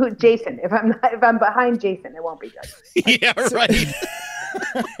 Who? Jason? If I'm behind Jason, it won't be good. Yeah, right.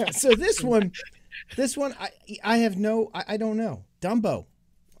 So this one, I have I don't know. Dumbo.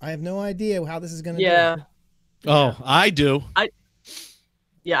 I have no idea how this is going to Yeah. do. Oh, I do.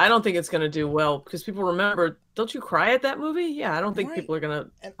 Yeah, I don't think it's going to do well because people remember, don't you cry at that movie? Yeah, I don't think Right. people are going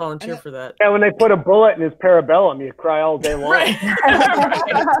to volunteer for that. Yeah, when they put a bullet in his parabellum, you cry all day long. Right.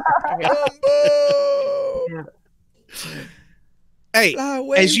 Dumbo! Hey,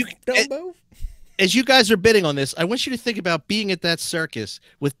 Wave, as you Dumbo. as you guys are bidding on this, I want you to think about being at that circus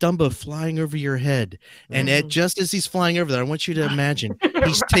with Dumbo flying over your head. And just as he's flying over there, I want you to imagine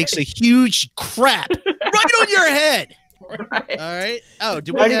he takes a huge crap right on your head. Right. All right. Oh,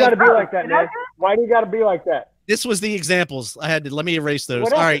 do Why we do you got to have, be like that, man? Why do you got to be like that? this was the examples. Let me erase those.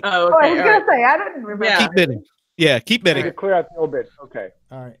 What All else? right. Oh, Oh, I okay. was all gonna right. say I didn't remember. Yeah. Keep bidding. Yeah, keep bidding. To clear out the old bit. Okay.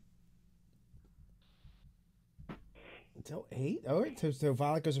 All right. Until 8. All right. So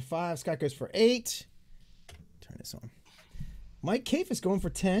Violet goes for 5. Scott goes for 8. Turn this on. Mike Cave is going for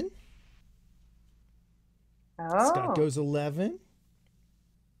 10. Oh. Scott goes 11.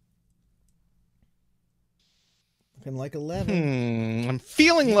 Looking like 11. I'm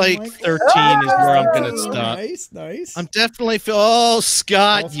feeling like Mike- 13 is where I'm going to Oh, stop. Nice. I'm definitely Oh,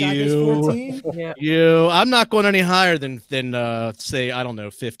 Scott, Oh, Scott goes 14. Yeah. you. I'm not going any higher than say, I don't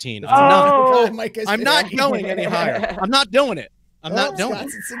know, 15. I'm Oh, not. God, Mike goes I'm not 15. going any higher. I'm not doing it. I'm not doing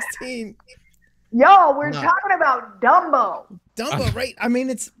Scott's it. at 16. Yo, we're No. talking about Dumbo. Dumbo, right? I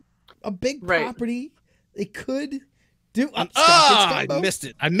mean, it's a big Right. property. They could do. Scott I gets Dumbo. missed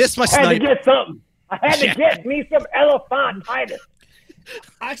it. I missed my I had to sniper. get something. I had to Yeah. get me some elephantitis.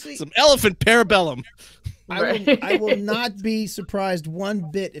 Actually, Some elephant parabellum. I will not be surprised one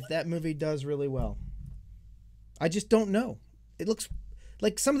bit if that movie does really well. I just don't know. It looks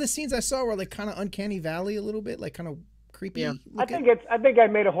like some of the scenes I saw were like kind of uncanny valley a little bit, like kind of creepy. Yeah. I think I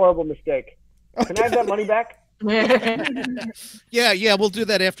made a horrible mistake. Can I have that money back? Yeah, we'll do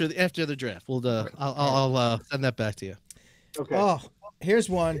that after the draft. I'll send that back to you. Okay. Oh, here's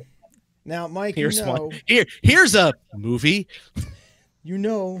one. Now, Mike, Here's you know, one. Here's a movie. you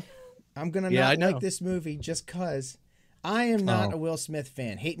know I'm gonna Yeah, not I know. like this movie just cause I am not Oh. a Will Smith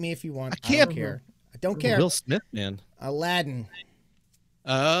fan. Hate me if you want. I can't- don't care. I don't care. Will Smith, man. Aladdin.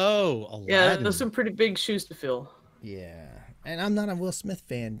 Oh, Aladdin. Yeah, there's some pretty big shoes to fill. Yeah. And I'm not a Will Smith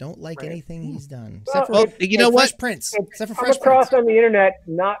fan. Don't like anything he's done. Well, Except for you know what? Fresh Prince. Except for Come Fresh across Prince. on the internet,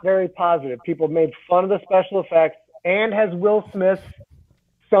 not very positive. People made fun of the special effects and has Will Smith's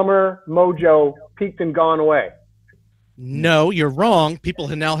summer mojo peaked and gone away. No, you're wrong. People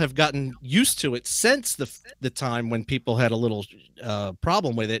now have gotten used to it since the time when people had a little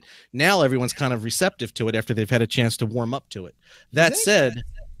problem with it. Now everyone's kind of receptive to it after they've had a chance to warm up to it. That said,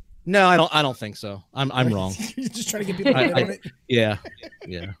 no, I don't think so. I'm wrong. You're just trying to get people to bid on it. Yeah.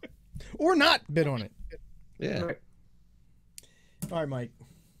 Or not bid on it. Yeah. All right, Mike.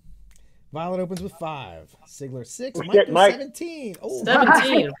 Violet opens with 5. Sigler 6. Oh, Mike shit, with Mike. 17. Oh,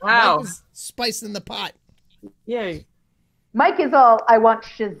 17. Mike Wow. was spicing the pot. Yay. Mike is all, I want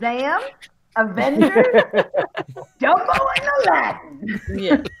Shazam, Avengers, Dumbo, and Aladdin.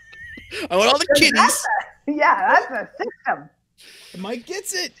 Yeah. I want all the kiddies. Yeah, that's a system. Mike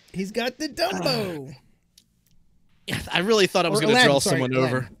gets it. He's got the Dumbo. I really thought I was Or going to Aladdin, draw sorry, someone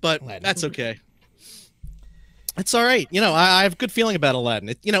Aladdin. over, but Aladdin. that's okay. It's all right. You know, I have a good feeling about Aladdin.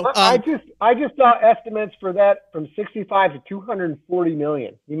 I just saw estimates for that from 65 to 240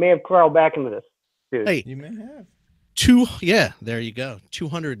 million. You may have crawled back into this, dude. Hey, You may have. yeah, there you go.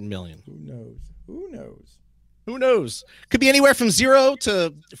 200 million. Who knows? Who knows? Who knows? Could be anywhere from 0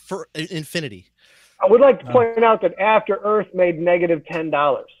 to infinity. I would like to point out that After Earth made negative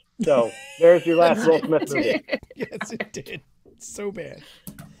 $10. So there's your last Will Smith movie. Yes, it did. So bad.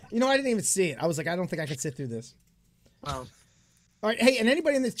 You know, I didn't even see it. I was like, I don't think I could sit through this. Wow. All right, hey, and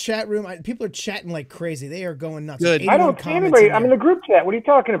anybody in this chat room, people are chatting like crazy. They are going nuts. Good. I 81 don't see comments anybody. in I'm in there. the group chat. What are you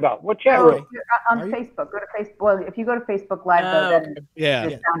talking about? What chat Oh, room? on Are you? Facebook. Go to Facebook. Well, if you go to Facebook Live, though, then Yeah.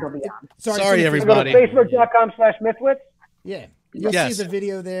 your sound will be on. Sorry, I everybody. go to facebook.com/mythwits. Yeah. You'll Yes. see the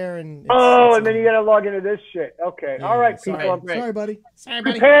video there. And And then you got to log into this shit. Okay. Yeah, All right, sorry. people. I'm Sorry, buddy. Sorry,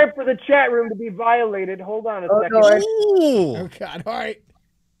 buddy. prepared for the chat room to be violated. Hold on a Oh, second. Lord. Ooh. Oh, God. All right.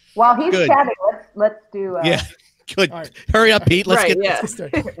 While he's Good. chatting, let's do. Yeah. Good. All right. Hurry up, Pete. Let's Right, get yeah. Let's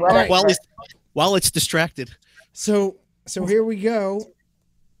start. Well, All right. while it's distracted. So here we go.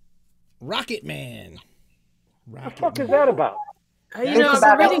 Rocket Man. What the fuck is that about? You know, It's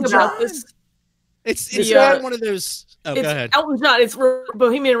I've about been reading Elton about John. this. It's Yeah. one of those. Oh, It's go ahead. Elton John. It's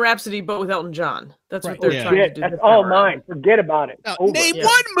Bohemian Rhapsody, but with Elton John. That's Right. what they're Yeah. trying to Shit, do. that's this all time around. mine. Forget about it. Now, Over. name Yeah.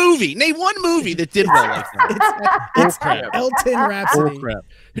 one movie. Name one movie that did well like that. It's crap. Elton Rhapsody. Crap.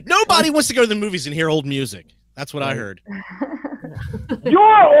 Nobody wants to go to the movies and hear old music. That's what I heard.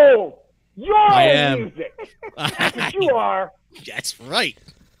 You're old. You're I old am. music. That's what you are. That's right.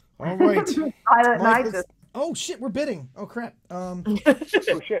 All right. Violet and I Mike, just. oh, shit. We're bidding. Oh, crap. Oh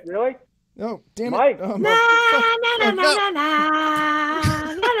shit, really? Oh, damn Mike. it.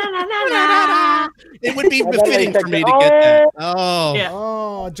 It would be I gotta befitting take for me the- to get that. Oh, Yeah.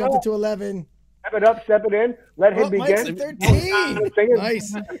 Oh, jumped it to 11. Step it up, step it in. Let him Oh, Mike's begin. at 13. Sing it.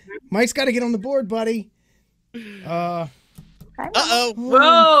 Nice. Mike's got to get on the board, buddy. Uh-oh.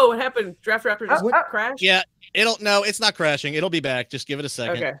 Whoa! What happened? Draft Raptor just What- crashed? Yeah, it's not crashing. It'll be back. Just give it a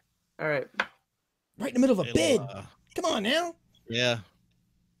second. Okay. All right. Right in the middle of a It'll, bid. Come on now. Yeah.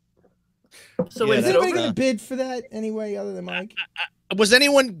 So Yeah, wait, Is is it anybody over? going to bid for that anyway other than Mike? Was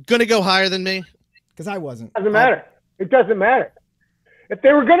anyone going to go higher than me? Because I wasn't. Doesn't matter. It doesn't matter. If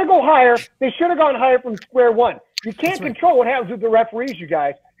they were going to go higher, they should have gone higher from square one. You can't That's right. control what happens with the referees, you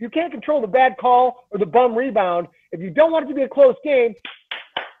guys. You can't control the bad call or the bum rebound. If you don't want it to be a close game,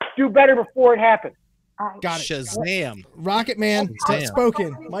 do better before it happens. Got it. Shazam. Rocket Man, Damn.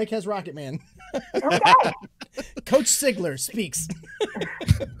 spoken. Mike has Rocket Man. Okay. Coach Sigler speaks.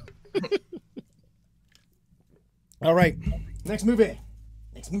 All right. Next movie.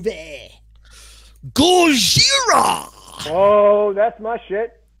 Gojira. Oh, that's my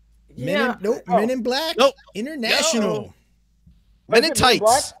shit. Yeah. Men in Black. Nope. International. Men in What's it, Men in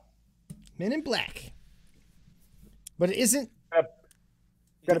Black? tights. Men in Black. But it isn't.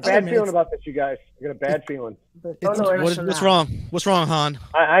 Got a Other bad minutes. feeling about this, you guys. I got a bad feeling. It's- What's wrong? What's wrong, Han?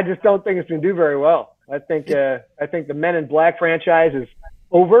 I just don't think it's going to do very well. I think the Men in Black franchise is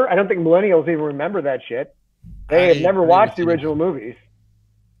over. I don't think millennials even remember that shit. They have I never agree watched with the you. original movies.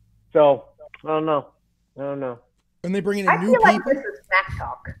 So, I don't know. And they bring in I new feel like people. this is smack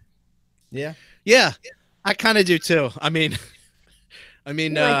talk. Yeah. Yeah, I kind of do too. I mean, I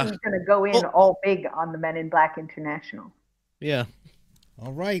feel like he's going to go in all big on the Men in Black International. yeah.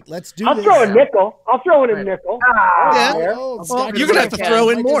 All right. Let's do I'll this. throw a nickel. I'll throw in a Right. nickel. Ah, Yeah. Oh, Well, Scott you're gets gonna have to it. throw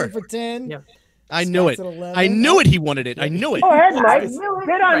in Mike more. gets it for 10. Yeah. I knew it. Scott's at 11. I knew it. He wanted it. I knew it. Go ahead, Mike. knew it.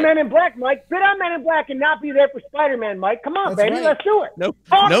 Bid on Right. Men in Black, Mike. Bid on Men in Black and not be there for Spider-Man, Mike. Come on, That's baby. right. Let's do it. Nope.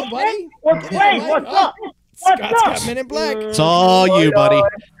 Oh, Nope. shit. Buddy. What's Get it, Wait, Mike. what's Oh, up? What's Scott's up? got Men in Black. It's all you, buddy.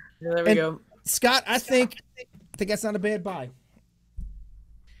 Yeah, there we go. Scott, I think that's not a bad buy.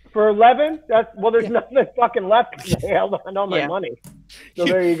 For 11? There's nothing fucking left because they held on all my Yeah. money. So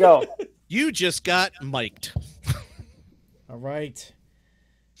there you go. You just got mic'd. All right.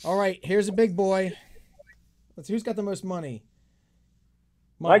 All right, here's a big boy. Let's see who's got the most money.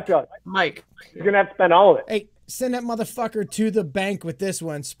 Mike does. Mike. You're going to have to spend all of it. Hey, send that motherfucker to the bank with this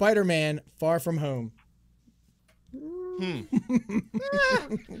one. Spider-Man Far From Home. I think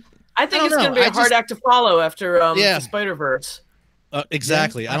I it's don't going to know. be a hard act to follow after Yeah. the Spider-Verse.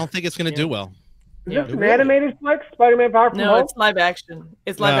 Exactly. I don't think it's going to do well. Is Yeah. this an animated flick? Spider-Man Far From No, Home? it's live action.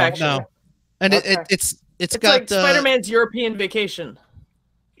 It's live action. No. And Okay. it's It's got like Spider-Man's European Vacation.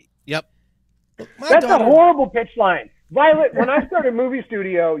 Yep. My That's a daughter- horrible pitch line. Violet, when I started a movie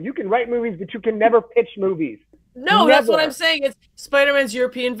studio, you can write movies, but you can never pitch movies. No, that's what Never. I'm saying. It's Spider-Man's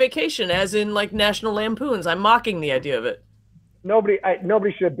European Vacation, as in like National Lampoons. I'm mocking the idea of it. Nobody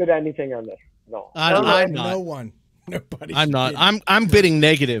should have bid anything on this. No. I'm No not. one. Nobody. I'm not. did. I'm bidding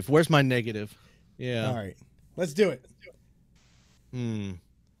negative. Where's my negative? Yeah. All right. Let's do it. Hmm.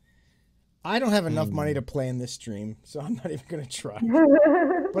 I don't have enough money to play in this stream, so I'm not even going to try.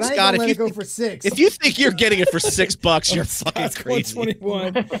 But I ain't Scott, gonna if let you it go think- for 6. If you think you're getting it for $6, you're fucking That's crazy.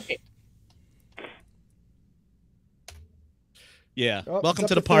 121. Yeah. Oh, it's Welcome up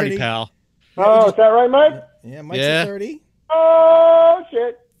to the to party, 30. pal. Oh, is that right, Mike? Yeah, Mike's Yeah. at 30. Oh,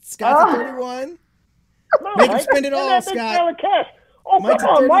 shit. Scott's at 31. No, Make him Mike, spend it all, that big Scott. pile of cash. Oh, Mike's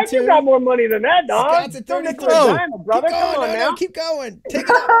come at on, Mike. 32. You got more money than that, dog. Scott's at Don't make 33. me a Oh. diamond, brother. Keep going. Come on No, now. no, keep going. Take it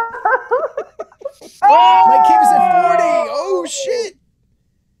up. Mike keeps at 40. Oh, shit.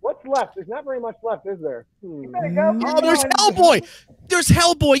 What's left? There's not very much left, is there? Better go. Oh, there's Hellboy. There's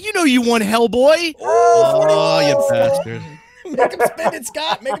Hellboy. You know you won Hellboy. Oh, you bastard. Make him spend it,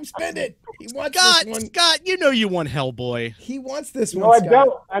 Scott. Make him spend it. He wants Scott, this one. Scott, you know you won Hellboy. He wants this No, one, I Scott.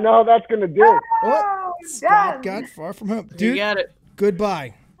 don't. I know how that's going to do. Oh, he's Scott done. got Far From Home. You Dude, got it.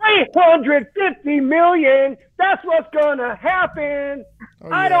 goodbye. 350 million. That's what's going to happen. Oh,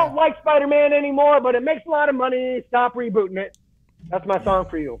 I yeah. don't like Spider-Man anymore, but it makes a lot of money. Stop rebooting it. That's my song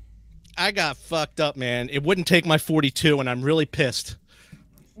for you. I got fucked up, man. It wouldn't take my 42, and I'm really pissed.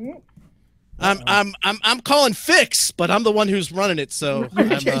 I'm calling fix, but I'm the one who's running it, so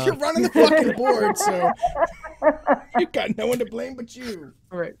You're running the fucking board, so you got no one to blame but you.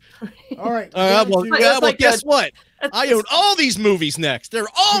 Right. All right. well, down to- Like- yeah, it's well, like guess a- what? I own all these movies next. They're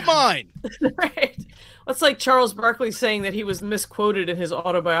all mine. Right. That's like Charles Barkley saying that he was misquoted in his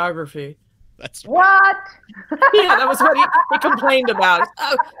autobiography. That's What? Yeah, that was what he complained about.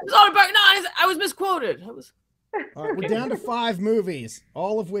 Oh, his autobiography. No, I was misquoted. I was. All right, we're down to 5 movies,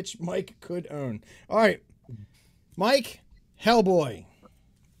 all of which Mike could own. All right, Mike, Hellboy.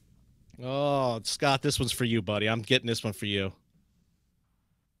 Oh, Scott, this one's for you, buddy. I'm getting this one for you.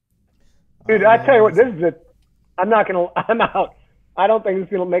 Dude, I tell you what, this is it. I'm out. I don't think this is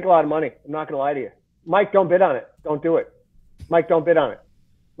going to make a lot of money. I'm not going to lie to you. Mike, don't bid on it. Don't do it. Mike, don't bid on it.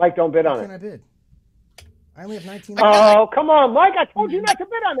 Mike, don't bid How on can it. I bid? I only have 19. Oh, come on, Mike. I told you not to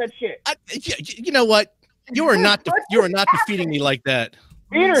bid on that shit. You know what? You are not defeating me like that.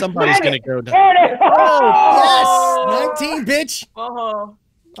 Peter, Somebody's spin gonna it. go down. There it is. Yes, 19, bitch. Oh.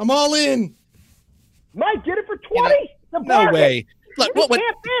 I'm all in. Mike, get it for 20. The No bargain. way. Look, You what?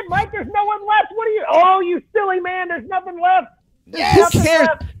 can't bid, Mike. There's no one left. What are you? Oh, you silly man. There's nothing left. There's Who nothing cares?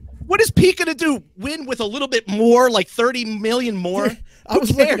 left. What is Pete gonna do? Win with a little bit more, like 30 million more? I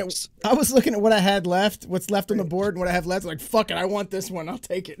was looking cares? at what I had left, what's left on the board, and what I have left. Like, fuck it, I want this one. I'll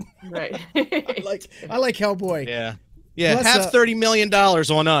take it. Right. I like Hellboy. Yeah. Yeah. Plus, have $30 million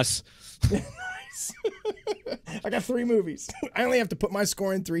on us. I got 3 movies. I only have to put my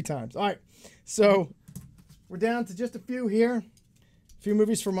score in 3 times. All right, so we're down to just a few here. A few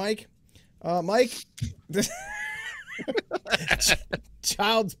movies for Mike. Mike,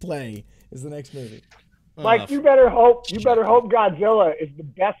 Child's Play is the next movie. Mike, you better hope Godzilla is the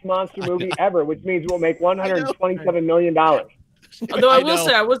best monster movie ever, which means we'll make $127 million. Although I will know.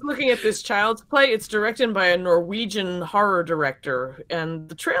 say, I was looking at this Child's Play. It's directed by a Norwegian horror director, and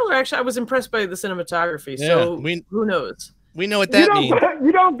the trailer actually, I was impressed by the cinematography. So who knows? We know what that means.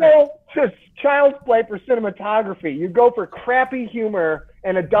 You don't go to Child's Play for cinematography. You go for crappy humor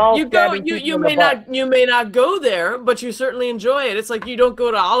and a doll. You go. stabbing You people in the butt. may not go there, but you certainly enjoy it. It's like you don't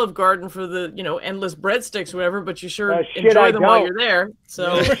go to Olive Garden for the endless breadsticks or whatever, but you sure Shit, enjoy I them while don't. you're there.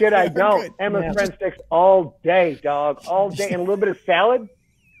 So No, shit, I don't. Good. Emma's breadsticks all day, dog, all day, and a little bit of salad.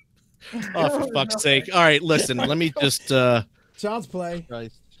 Oh, for fuck's sake! All right, listen. Let me just. Child's play.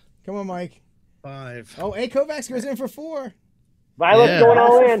 Christ. Come on, Mike. 5. Oh, A. Kovacs goes in for 4. Violet's Yeah. going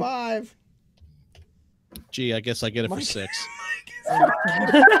all For in. 5. Gee, I guess I get it for Mike- 6.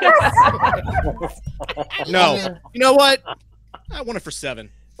 No, you know what? I want it for 7.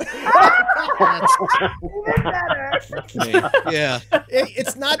 Even better. Yeah,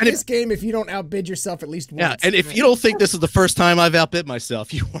 It's not this game if you don't outbid yourself at least once. yeah. And if you don't think this is the first time I've outbid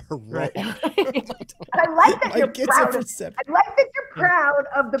myself, you are wrong. I like that you're Mike gets proud it for of. 7. I like that you're proud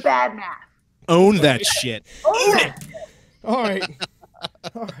of the bad math. Own that shit. Own it. All right.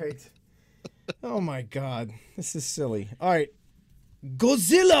 All right. Oh my God. This is silly. All right.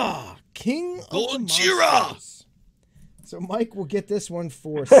 Godzilla, King of the Gojira. Monsters. So Mike will get this one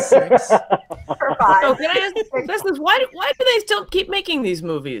for 6. For 5. Oh, can I ask this? Why do they still keep making these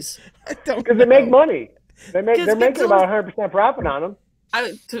movies? I don't Because they make know. money. They're making Godzilla- about 100% profit on them.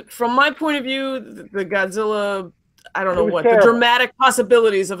 From my point of view, the Godzilla, I don't It know was what, terrible. the dramatic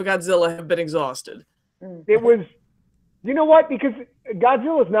possibilities of a Godzilla have been exhausted. It was, you know what? Because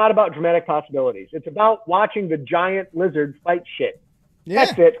Godzilla is not about dramatic possibilities. It's about watching the giant lizard fight shit. Yeah.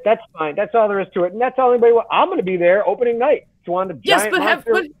 That's it. That's fine. That's all there is to it. And that's all anybody wants. I'm going to be there opening night. So on the Yes, giant but have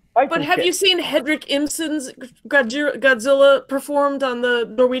monster fight but some have shit. you seen Hedrick Imsen's Godzilla performed on the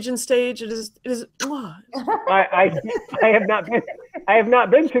Norwegian stage? It is I have not been. I have not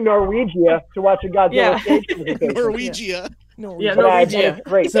been to Norwegia to watch a Godzilla Yeah. stage presentation. Norwegia. No, Yeah, But I bet Norwegia. it's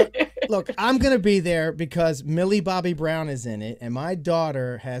great. So, look, I'm going to be there because Millie Bobby Brown is in it, and my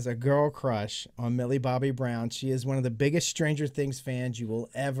daughter has a girl crush on Millie Bobby Brown. She is one of the biggest Stranger Things fans you will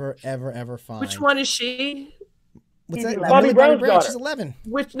ever find. Which one is she? What's She's that? 11. Millie Bobby Brown's Brown. daughter. She's 11.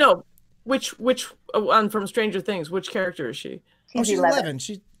 Which on from Stranger Things? Which character is she? Oh, she's 11.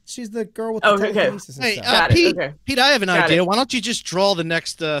 She's the girl with the Oh, okay. telekinesis and Hey, stuff. Got it, Pete. okay. Pete, I have an Got idea. it. Why don't you just draw the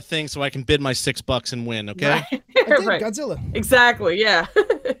next thing so I can bid my $6 and win? Okay. I did, Right. Godzilla. Exactly. Yeah.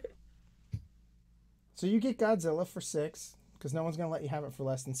 So you get Godzilla for 6 because no one's going to let you have it for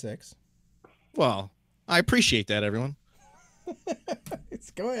less than 6. Well, I appreciate that, everyone.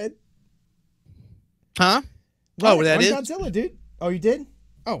 Go ahead. Huh? Run Oh, it. that Run is. Godzilla, dude. Oh, you did?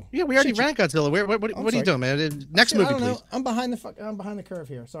 Oh, Yeah, we already shit, ran Godzilla. What I'm are you sorry. doing, man? Next Shit, movie, I don't know. please. I'm behind the curve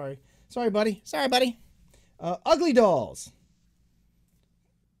here. Sorry, buddy. Ugly Dolls.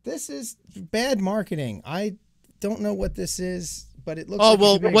 This is bad marketing. I don't know what this is, but it looks. Oh, like it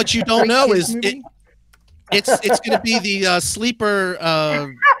well, could be a what you don't great know kids is movie. it's going to be the sleeper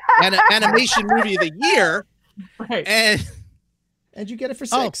animation movie of the year, Right. and And you get it for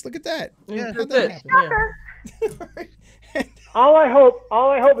Oh. 6. Look at that. Yeah. How'd That's that it. happen? Yeah. All I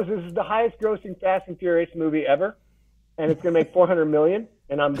hope is this is the highest grossing Fast and Furious movie ever, and it's gonna make 400 million,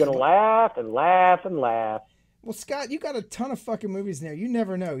 and I'm gonna laugh and laugh and laugh. Well, Scott, you got a ton of fucking movies in there. You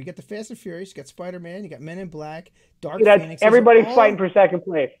never know. You got the Fast and Furious. You got Spider-Man. You got Men in Black. Dark You got Phoenix. Those are everybody's all- fighting for second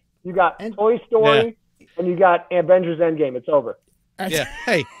place. You got And- Toy Story, and you got Avengers Endgame. It's over. yeah.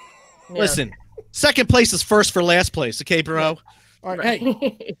 Hey, Yeah. listen. Second place is first for last place. Okay, bro. All right.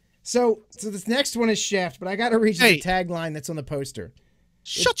 Hey. So this next one is Shaft, but I got to read you Hey. the tagline that's on the poster.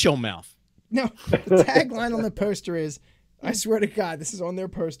 Shut your mouth. No, the tagline on the poster is, I swear to God, this is on their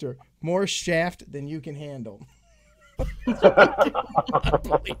poster, more Shaft than you can handle.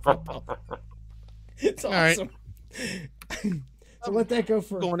 It's All right. awesome. So let that go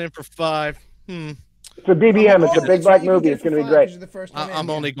for. Going in for 5. It's a BBM. It's a Oh, big that's black right, you can movie. get it It's for gonna be 5 great. 'cause you're the first one in, I'm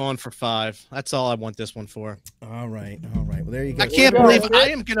yeah. only going for 5. That's all I want this one for. All right. Well, there you go. I can't go. believe I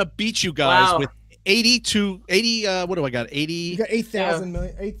am gonna beat you guys Wow. with 80 to 80. What do I got? 80. You got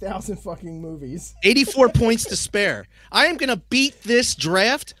 8,000 fucking movies. 84 points to spare. I am gonna beat this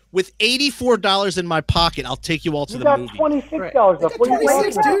draft with $84 in my pocket. I'll take you all to You the got movie. $26 left. You What got are you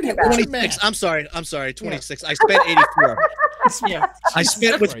 26, waiting for? dude. What's your 26. math? I'm sorry. 26. I spent 84. Yeah. I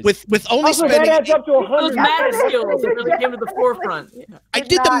spent Christ. with only Also, that spending. adds up to Those 100. math skills that really came to the forefront. Yeah. I Did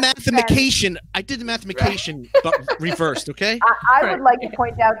did the not mathematication. I did the mathematication, but reversed. Okay. I would like to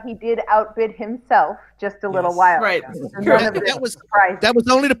point out he did outbid himself just a little Yes. while Right. ago. So none of That this was- is surprising. That was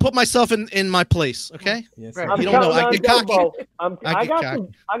only to put myself in my place. Okay. Yes. Right. sir. I'm You don't know, counting I on get cocky. Dumbo. I I get got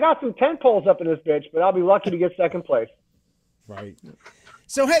I got some 10 poles up in this bitch, but I'll be lucky to get second place. Right.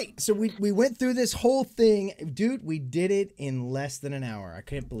 So hey, we went through this whole thing, dude. We did it in less than an hour. I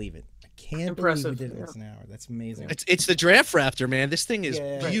can't believe it. I can't Impressive, believe we did it in yeah. less than an hour. That's amazing. It's the draft rafter, man. This thing is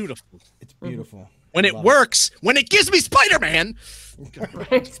Yeah. beautiful. It's beautiful. When I it love works, when it gives me Spider-Man.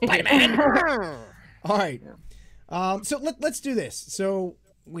 All right. So let's do this. So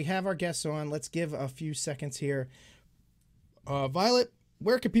we have our guests on. Let's give a few seconds here. Violet,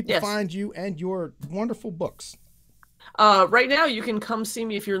 where can people Yes. find you and your wonderful books? Right now, you can come see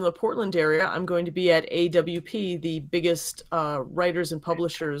me if you're in the Portland area. I'm going to be at AWP, the biggest writers and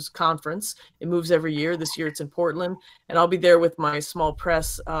publishers conference. It moves every year. This year it's in Portland. And I'll be there with my small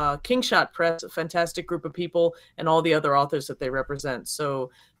press, Kingshot Press, a fantastic group of people, and all the other authors that they represent.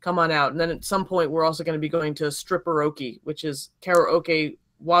 So come on out. And then at some point, we're also going to be going to Stripperoke, which is karaoke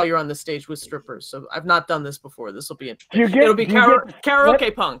while you're on the stage with strippers. So I've not done this before. This will be interesting. It'll be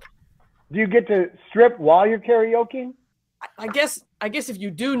karaoke punk. Do you get to strip while you're karaoke? I guess if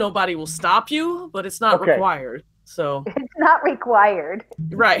you do, nobody will stop you, but it's not required. So it's not required.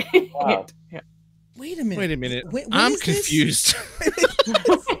 Right. Wow. Yeah. Wait a minute. Wait a minute. When I'm is this? confused.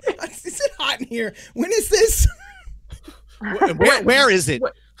 Is it hot in here? When is this? Where is it?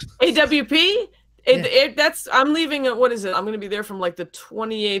 AWP? Yeah. That's I'm leaving at, what is it? I'm going to be there from like the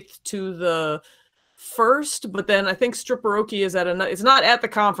 28th to the 1st, but then I think Stripperoke is at it's not at the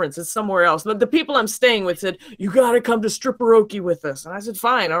conference, it's somewhere else. But the people I'm staying with said, you got to come to Stripperoke with us. And I said,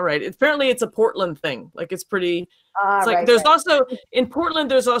 fine, all right. Apparently it's a Portland thing. Like it's pretty, it's like there's also, in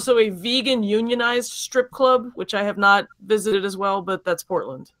Portland, there's also a vegan unionized strip club, which I have not visited as well, but that's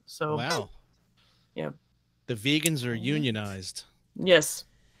Portland. So, Wow. Yeah. The vegans are unionized. Yes.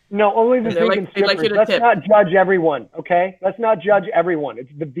 No, only the vegan they'd like you strippers. to Let's tip. not judge everyone, okay? Let's not judge everyone. It's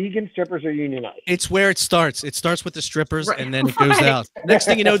the vegan strippers are unionized. It's where it starts. It starts with the strippers, Right. and then it goes out. Next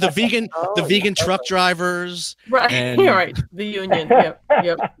thing you know, the vegan truck drivers. Right. And... right. The union. Yep.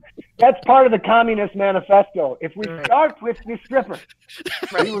 Yep. That's part of the Communist Manifesto. If we Right. start with the stripper,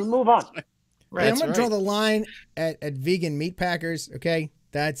 we will move on. Right. Hey, I'm gonna right. draw the line at vegan meat packers. Okay,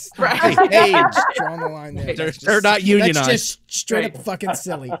 that's Right. drawing the line there. Right. That's They're not unionized. That's just straight Right. up fucking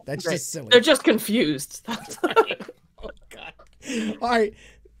silly. That's Right. just silly. They're just confused. Oh God. All right,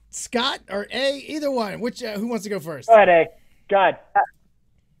 Scott or A, either one. Which who wants to go first? Go ahead, A. Go ahead.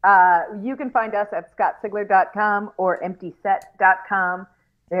 You can find us at scottsigler.com or emptyset.com.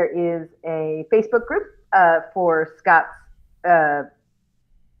 There is a Facebook group for Scott's,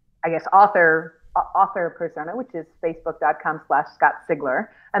 author persona, which is facebook.com/Scott Sigler.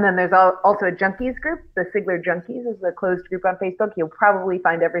 And then there's also a Junkies group. The Sigler Junkies is a closed group on Facebook. You'll probably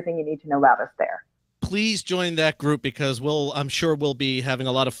find everything you need to know about us there. Please join that group because I'm sure we'll be having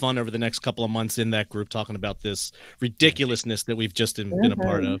a lot of fun over the next couple of months in that group talking about this ridiculousness that we've just been a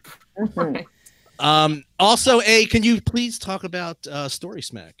part of. Mm-hmm. Also, A, can you please talk about Story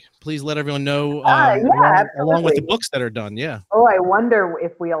Smack? Please let everyone know along with the books that are done. Yeah. Oh, I wonder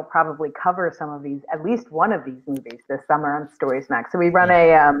if we'll probably cover some of these, at least one of these movies this summer on Story Smack. So we run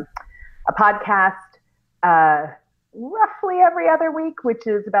a podcast roughly every other week, which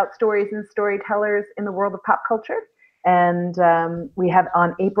is about stories and storytellers in the world of pop culture. And we have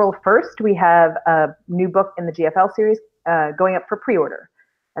on April 1st, we have a new book in the GFL series going up for pre-order.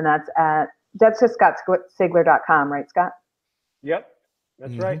 And that's just scottsigler.com, right, Scott? Yep,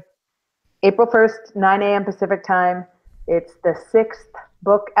 that's right. April 1st, 9 a.m. Pacific time. It's the 6th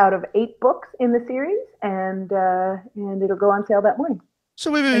book out of 8 books in the series, and it'll go on sale that morning. So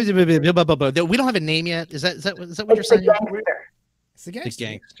wait, we don't have a name yet. Is that what you're saying? It's the gangster. The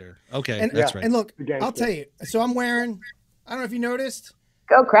gangster. Okay, And, that's right. And look, I'll tell you. So I'm wearing. I don't know if you noticed.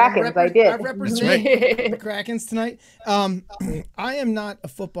 Go Krakens! I did. I represent the Krakens tonight. I am not a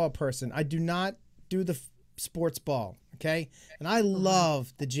football person. I do not do the sports ball. Okay, and I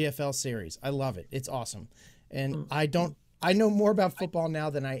love the GFL series. I love it. It's awesome. And I know more about football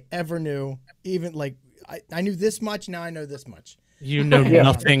now than I ever knew. Even like I knew this much. Now I know this much. You know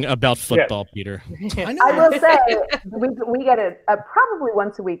nothing about football, Peter. I know. I will say we get probably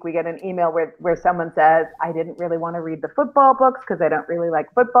once a week we get an email where someone says, I didn't really want to read the football books because I don't really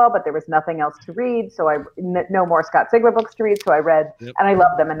like football, but there was nothing else to read, so no more Scott Sigler books to read, so I read, and I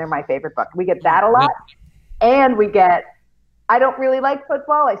love them, and they're my favorite book. We get that a lot, and we get, I don't really like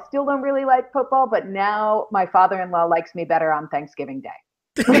football, I still don't really like football, but now my father-in-law likes me better on Thanksgiving Day.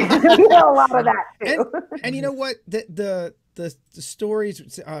 We get a lot of that, too. And you know what? The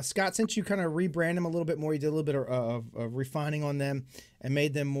stories, Scott, since you kind of rebrand them a little bit more, you did a little bit of refining on them and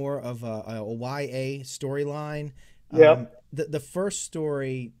made them more of a YA storyline. The first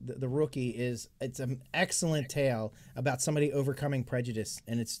story, the rookie, it's an excellent tale about somebody overcoming prejudice,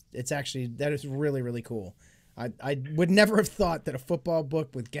 and it's actually, that is really, really cool. I would never have thought that a football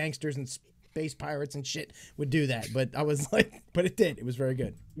book with gangsters and space pirates and shit would do that, but I was like, but it did. It was very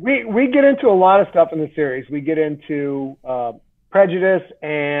good. We get into a lot of stuff in the series. We get into prejudice,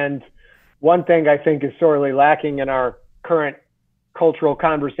 and one thing I think is sorely lacking in our current cultural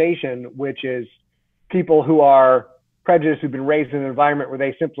conversation, which is people who are prejudiced, who've been raised in an environment where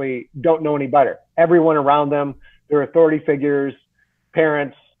they simply don't know any better. Everyone around them, their authority figures,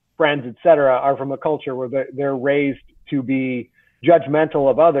 parents, friends, etc., are from a culture where they're raised to be judgmental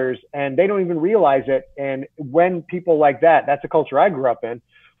of others, and they don't even realize it. And when people like that, that's the culture I grew up in.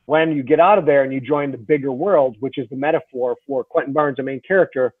 When you get out of there and you join the bigger world, which is the metaphor for Quentin Barnes, the main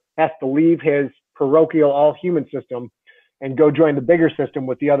character, has to leave his parochial all-human system and go join the bigger system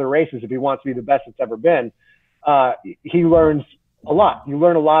with the other races if he wants to be the best it's ever been. He learns a lot. You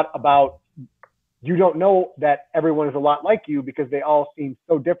learn a lot about, you don't know that everyone is a lot like you because they all seem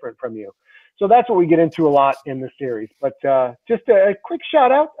so different from you. So that's what we get into a lot in the series. But just a quick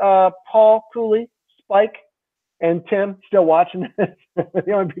shout out, Paul, Cooley, Spike, and Tim still watching this.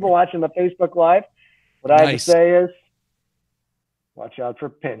 The only people watching the Facebook Live. What I have to say is, watch out for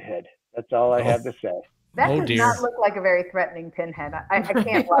Pinhead. That's all I have to say. That Oh, does dear. not look like a very threatening Pinhead. I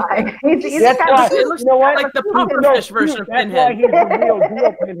can't lie. He's That's kind why, of, it looks you know what? like the pufferfish version of That's Pinhead. why he's the real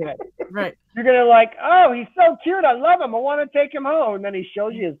deal Pinhead. Right. You're going to like, oh, he's so cute. I love him. I want to take him home. And then he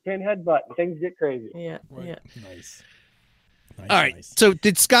shows you his Pinhead butt and things get crazy. Yeah. Yeah. Nice. All right. So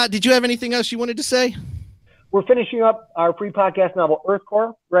did you have anything else you wanted to say? We're finishing up our free podcast novel,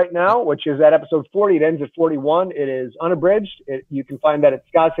 Earthcore, right now, which is at episode 40. It ends at 41. It is unabridged. You can find that at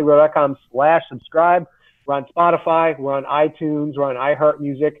scottsigler.com/subscribe. We're on Spotify. We're on iTunes. We're on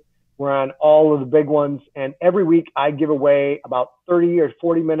iHeartMusic. We're on all of the big ones. And every week I give away about 30 or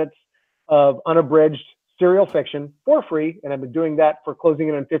 40 minutes of unabridged serial fiction for free. And I've been doing that for closing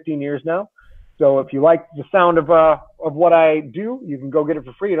in on 15 years now. So if you like the sound of what I do, you can go get it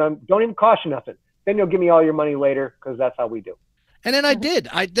for free. And don't even cost you nothing. Then you'll give me all your money later because that's how we do. And then I did.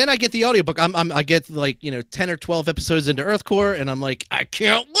 I get the audiobook. I get 10 or 12 episodes into Earthcore, and I'm like, I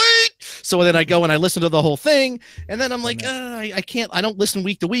can't wait. So then I go and I listen to the whole thing, and then I'm like, I can't. I don't listen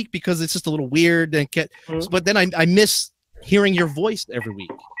week to week because it's just a little weird. And but then I miss hearing your voice every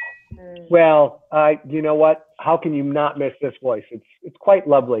week. Well, you know what? How can you not miss this voice? It's quite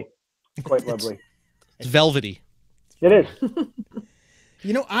lovely. Quite lovely. It's velvety. It is.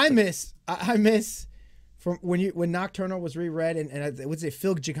 You know, I miss from when Nocturnal was reread, and I would say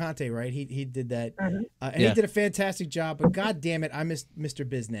Phil Gigante, right? He did that, and he did a fantastic job. But God damn it, I missed Mr.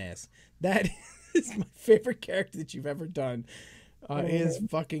 Biznaz. That is my favorite character that you've ever done. He is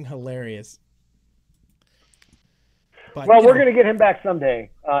fucking hilarious. But, well, we're going to get him back someday.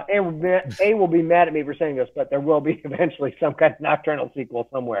 A will be mad at me for saying this, but there will be eventually some kind of Nocturnal sequel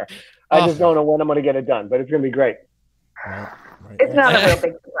somewhere. I just don't know when I'm going to get it done, but it's going to be great. Right. it's not a real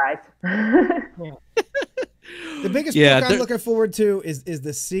big surprise. The biggest book I'm looking forward to is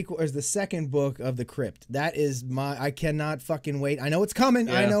the sequel, is the second book of The Crypt. That is I cannot fucking wait. I know it's coming.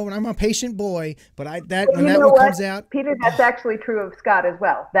 Yeah. I know, and I'm a patient boy, but when that one comes out, Peter, that's actually true of Scott as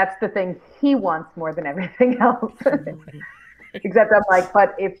well. That's the thing he wants more than everything else. Except I'm like,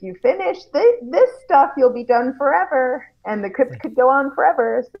 but if you finish this stuff, you'll be done forever, and The Crypt could go on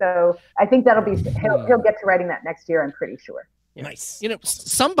forever. So I think that'll be he'll get to writing that next year. I'm pretty sure. Nice.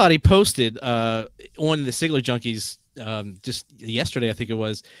 Somebody posted on the Sigler Junkies just yesterday, I think it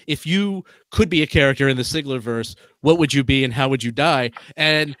was, if you could be a character in the Siglerverse, what would you be and how would you die?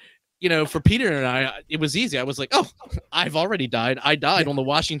 And for Peter and I, it was easy. I was like, oh, I've already died. I died on the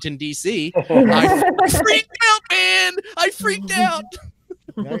Washington, D.C. I freaked out, man. I freaked out.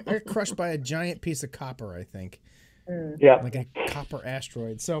 I got crushed by a giant piece of copper, I think. Yeah. Like a copper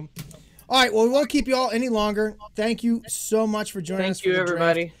asteroid. So, all right. Well, we won't keep you all any longer. Thank you so much for joining us. Thank you,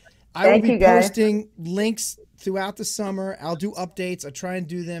 everybody. I will be posting links throughout the summer. I'll do updates. I'll try and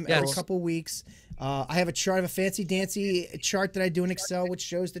do them every couple weeks. I have a chart, I have a fancy dancy chart that I do in Excel, which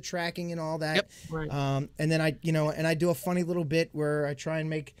shows the tracking and all that. Yep. Right. And then I do a funny little bit where I try and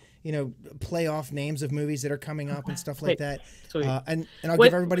make, play off names of movies that are coming up and stuff like that. And I'll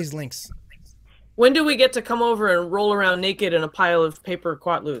give everybody's links. When do we get to come over and roll around naked in a pile of paper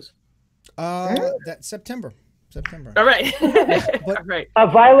quatloos? That September. All right. But, all right.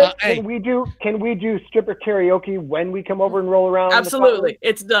 Violet, can we do stripper karaoke when we come over and roll around? Absolutely.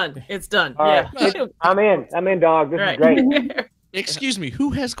 It's done. It's done. All right. I'm in, dog. This is great. Excuse me,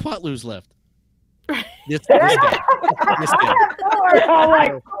 who has quatloos left? This you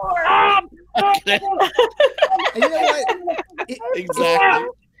know what? Exactly.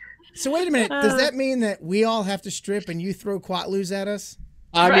 So wait a minute. Does that mean that we all have to strip and you throw quatloos at us?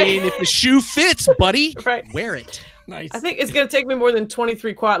 I mean, if the shoe fits, buddy, wear it. Nice. I think it's going to take me more than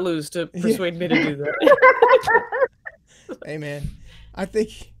 23 quatloos to persuade me to do that. Hey, man, I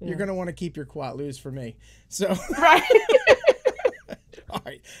think you're going to want to keep your quatloos for me. So, right. All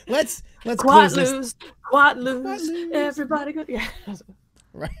right, let's close this. Quatloos. Everybody go. Yeah.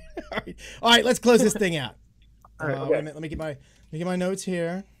 Right. All right. Let's close this thing out. Wait a minute. Let me get my notes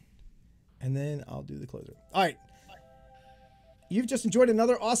here, and then I'll do the closer. All right. You've just enjoyed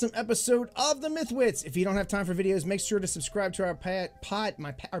another awesome episode of the MythWits. If you don't have time for videos, make sure to subscribe to our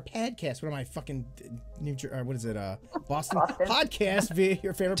podcast. What am I fucking what is it? Boston podcast via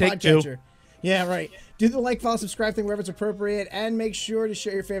your favorite podcatcher. Yeah, right. Do the like, follow, subscribe thing wherever it's appropriate, and make sure to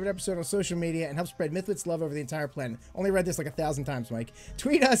share your favorite episode on social media and help spread MythWits love over the entire planet. Only read this like 1,000 times, Mike.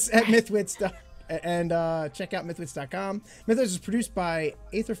 Tweet us at MythWits and check out MythWits.com. MythWits is produced by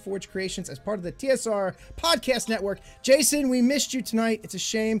Aetherforge Creations as part of the TSR Podcast Network. Jason, we missed you tonight. It's a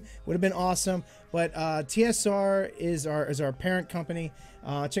shame. Would have been awesome. But TSR is our parent company.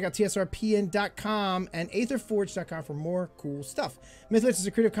 Check out tsrpn.com and aetherforge.com for more cool stuff. MythWits is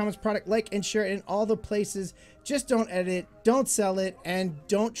a Creative Commons product. Like and share it in all the places. Just don't edit it, don't sell it, and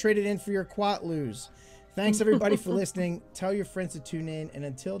don't trade it in for your Quatloos. Thanks, everybody, for listening. Tell your friends to tune in. And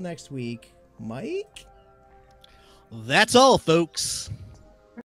until next week, Mike? That's all, folks.